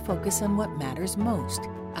 We focus on what matters most,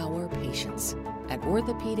 our patients. At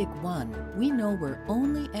Orthopedic One, we know we're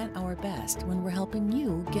only at our best when we're helping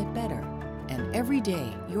you get better. And every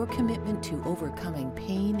day, your commitment to overcoming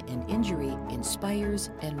pain and injury inspires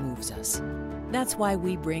and moves us. That's why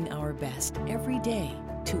we bring our best every day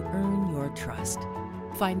to earn your trust.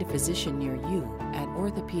 Find a physician near you at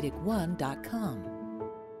orthopedic1.com.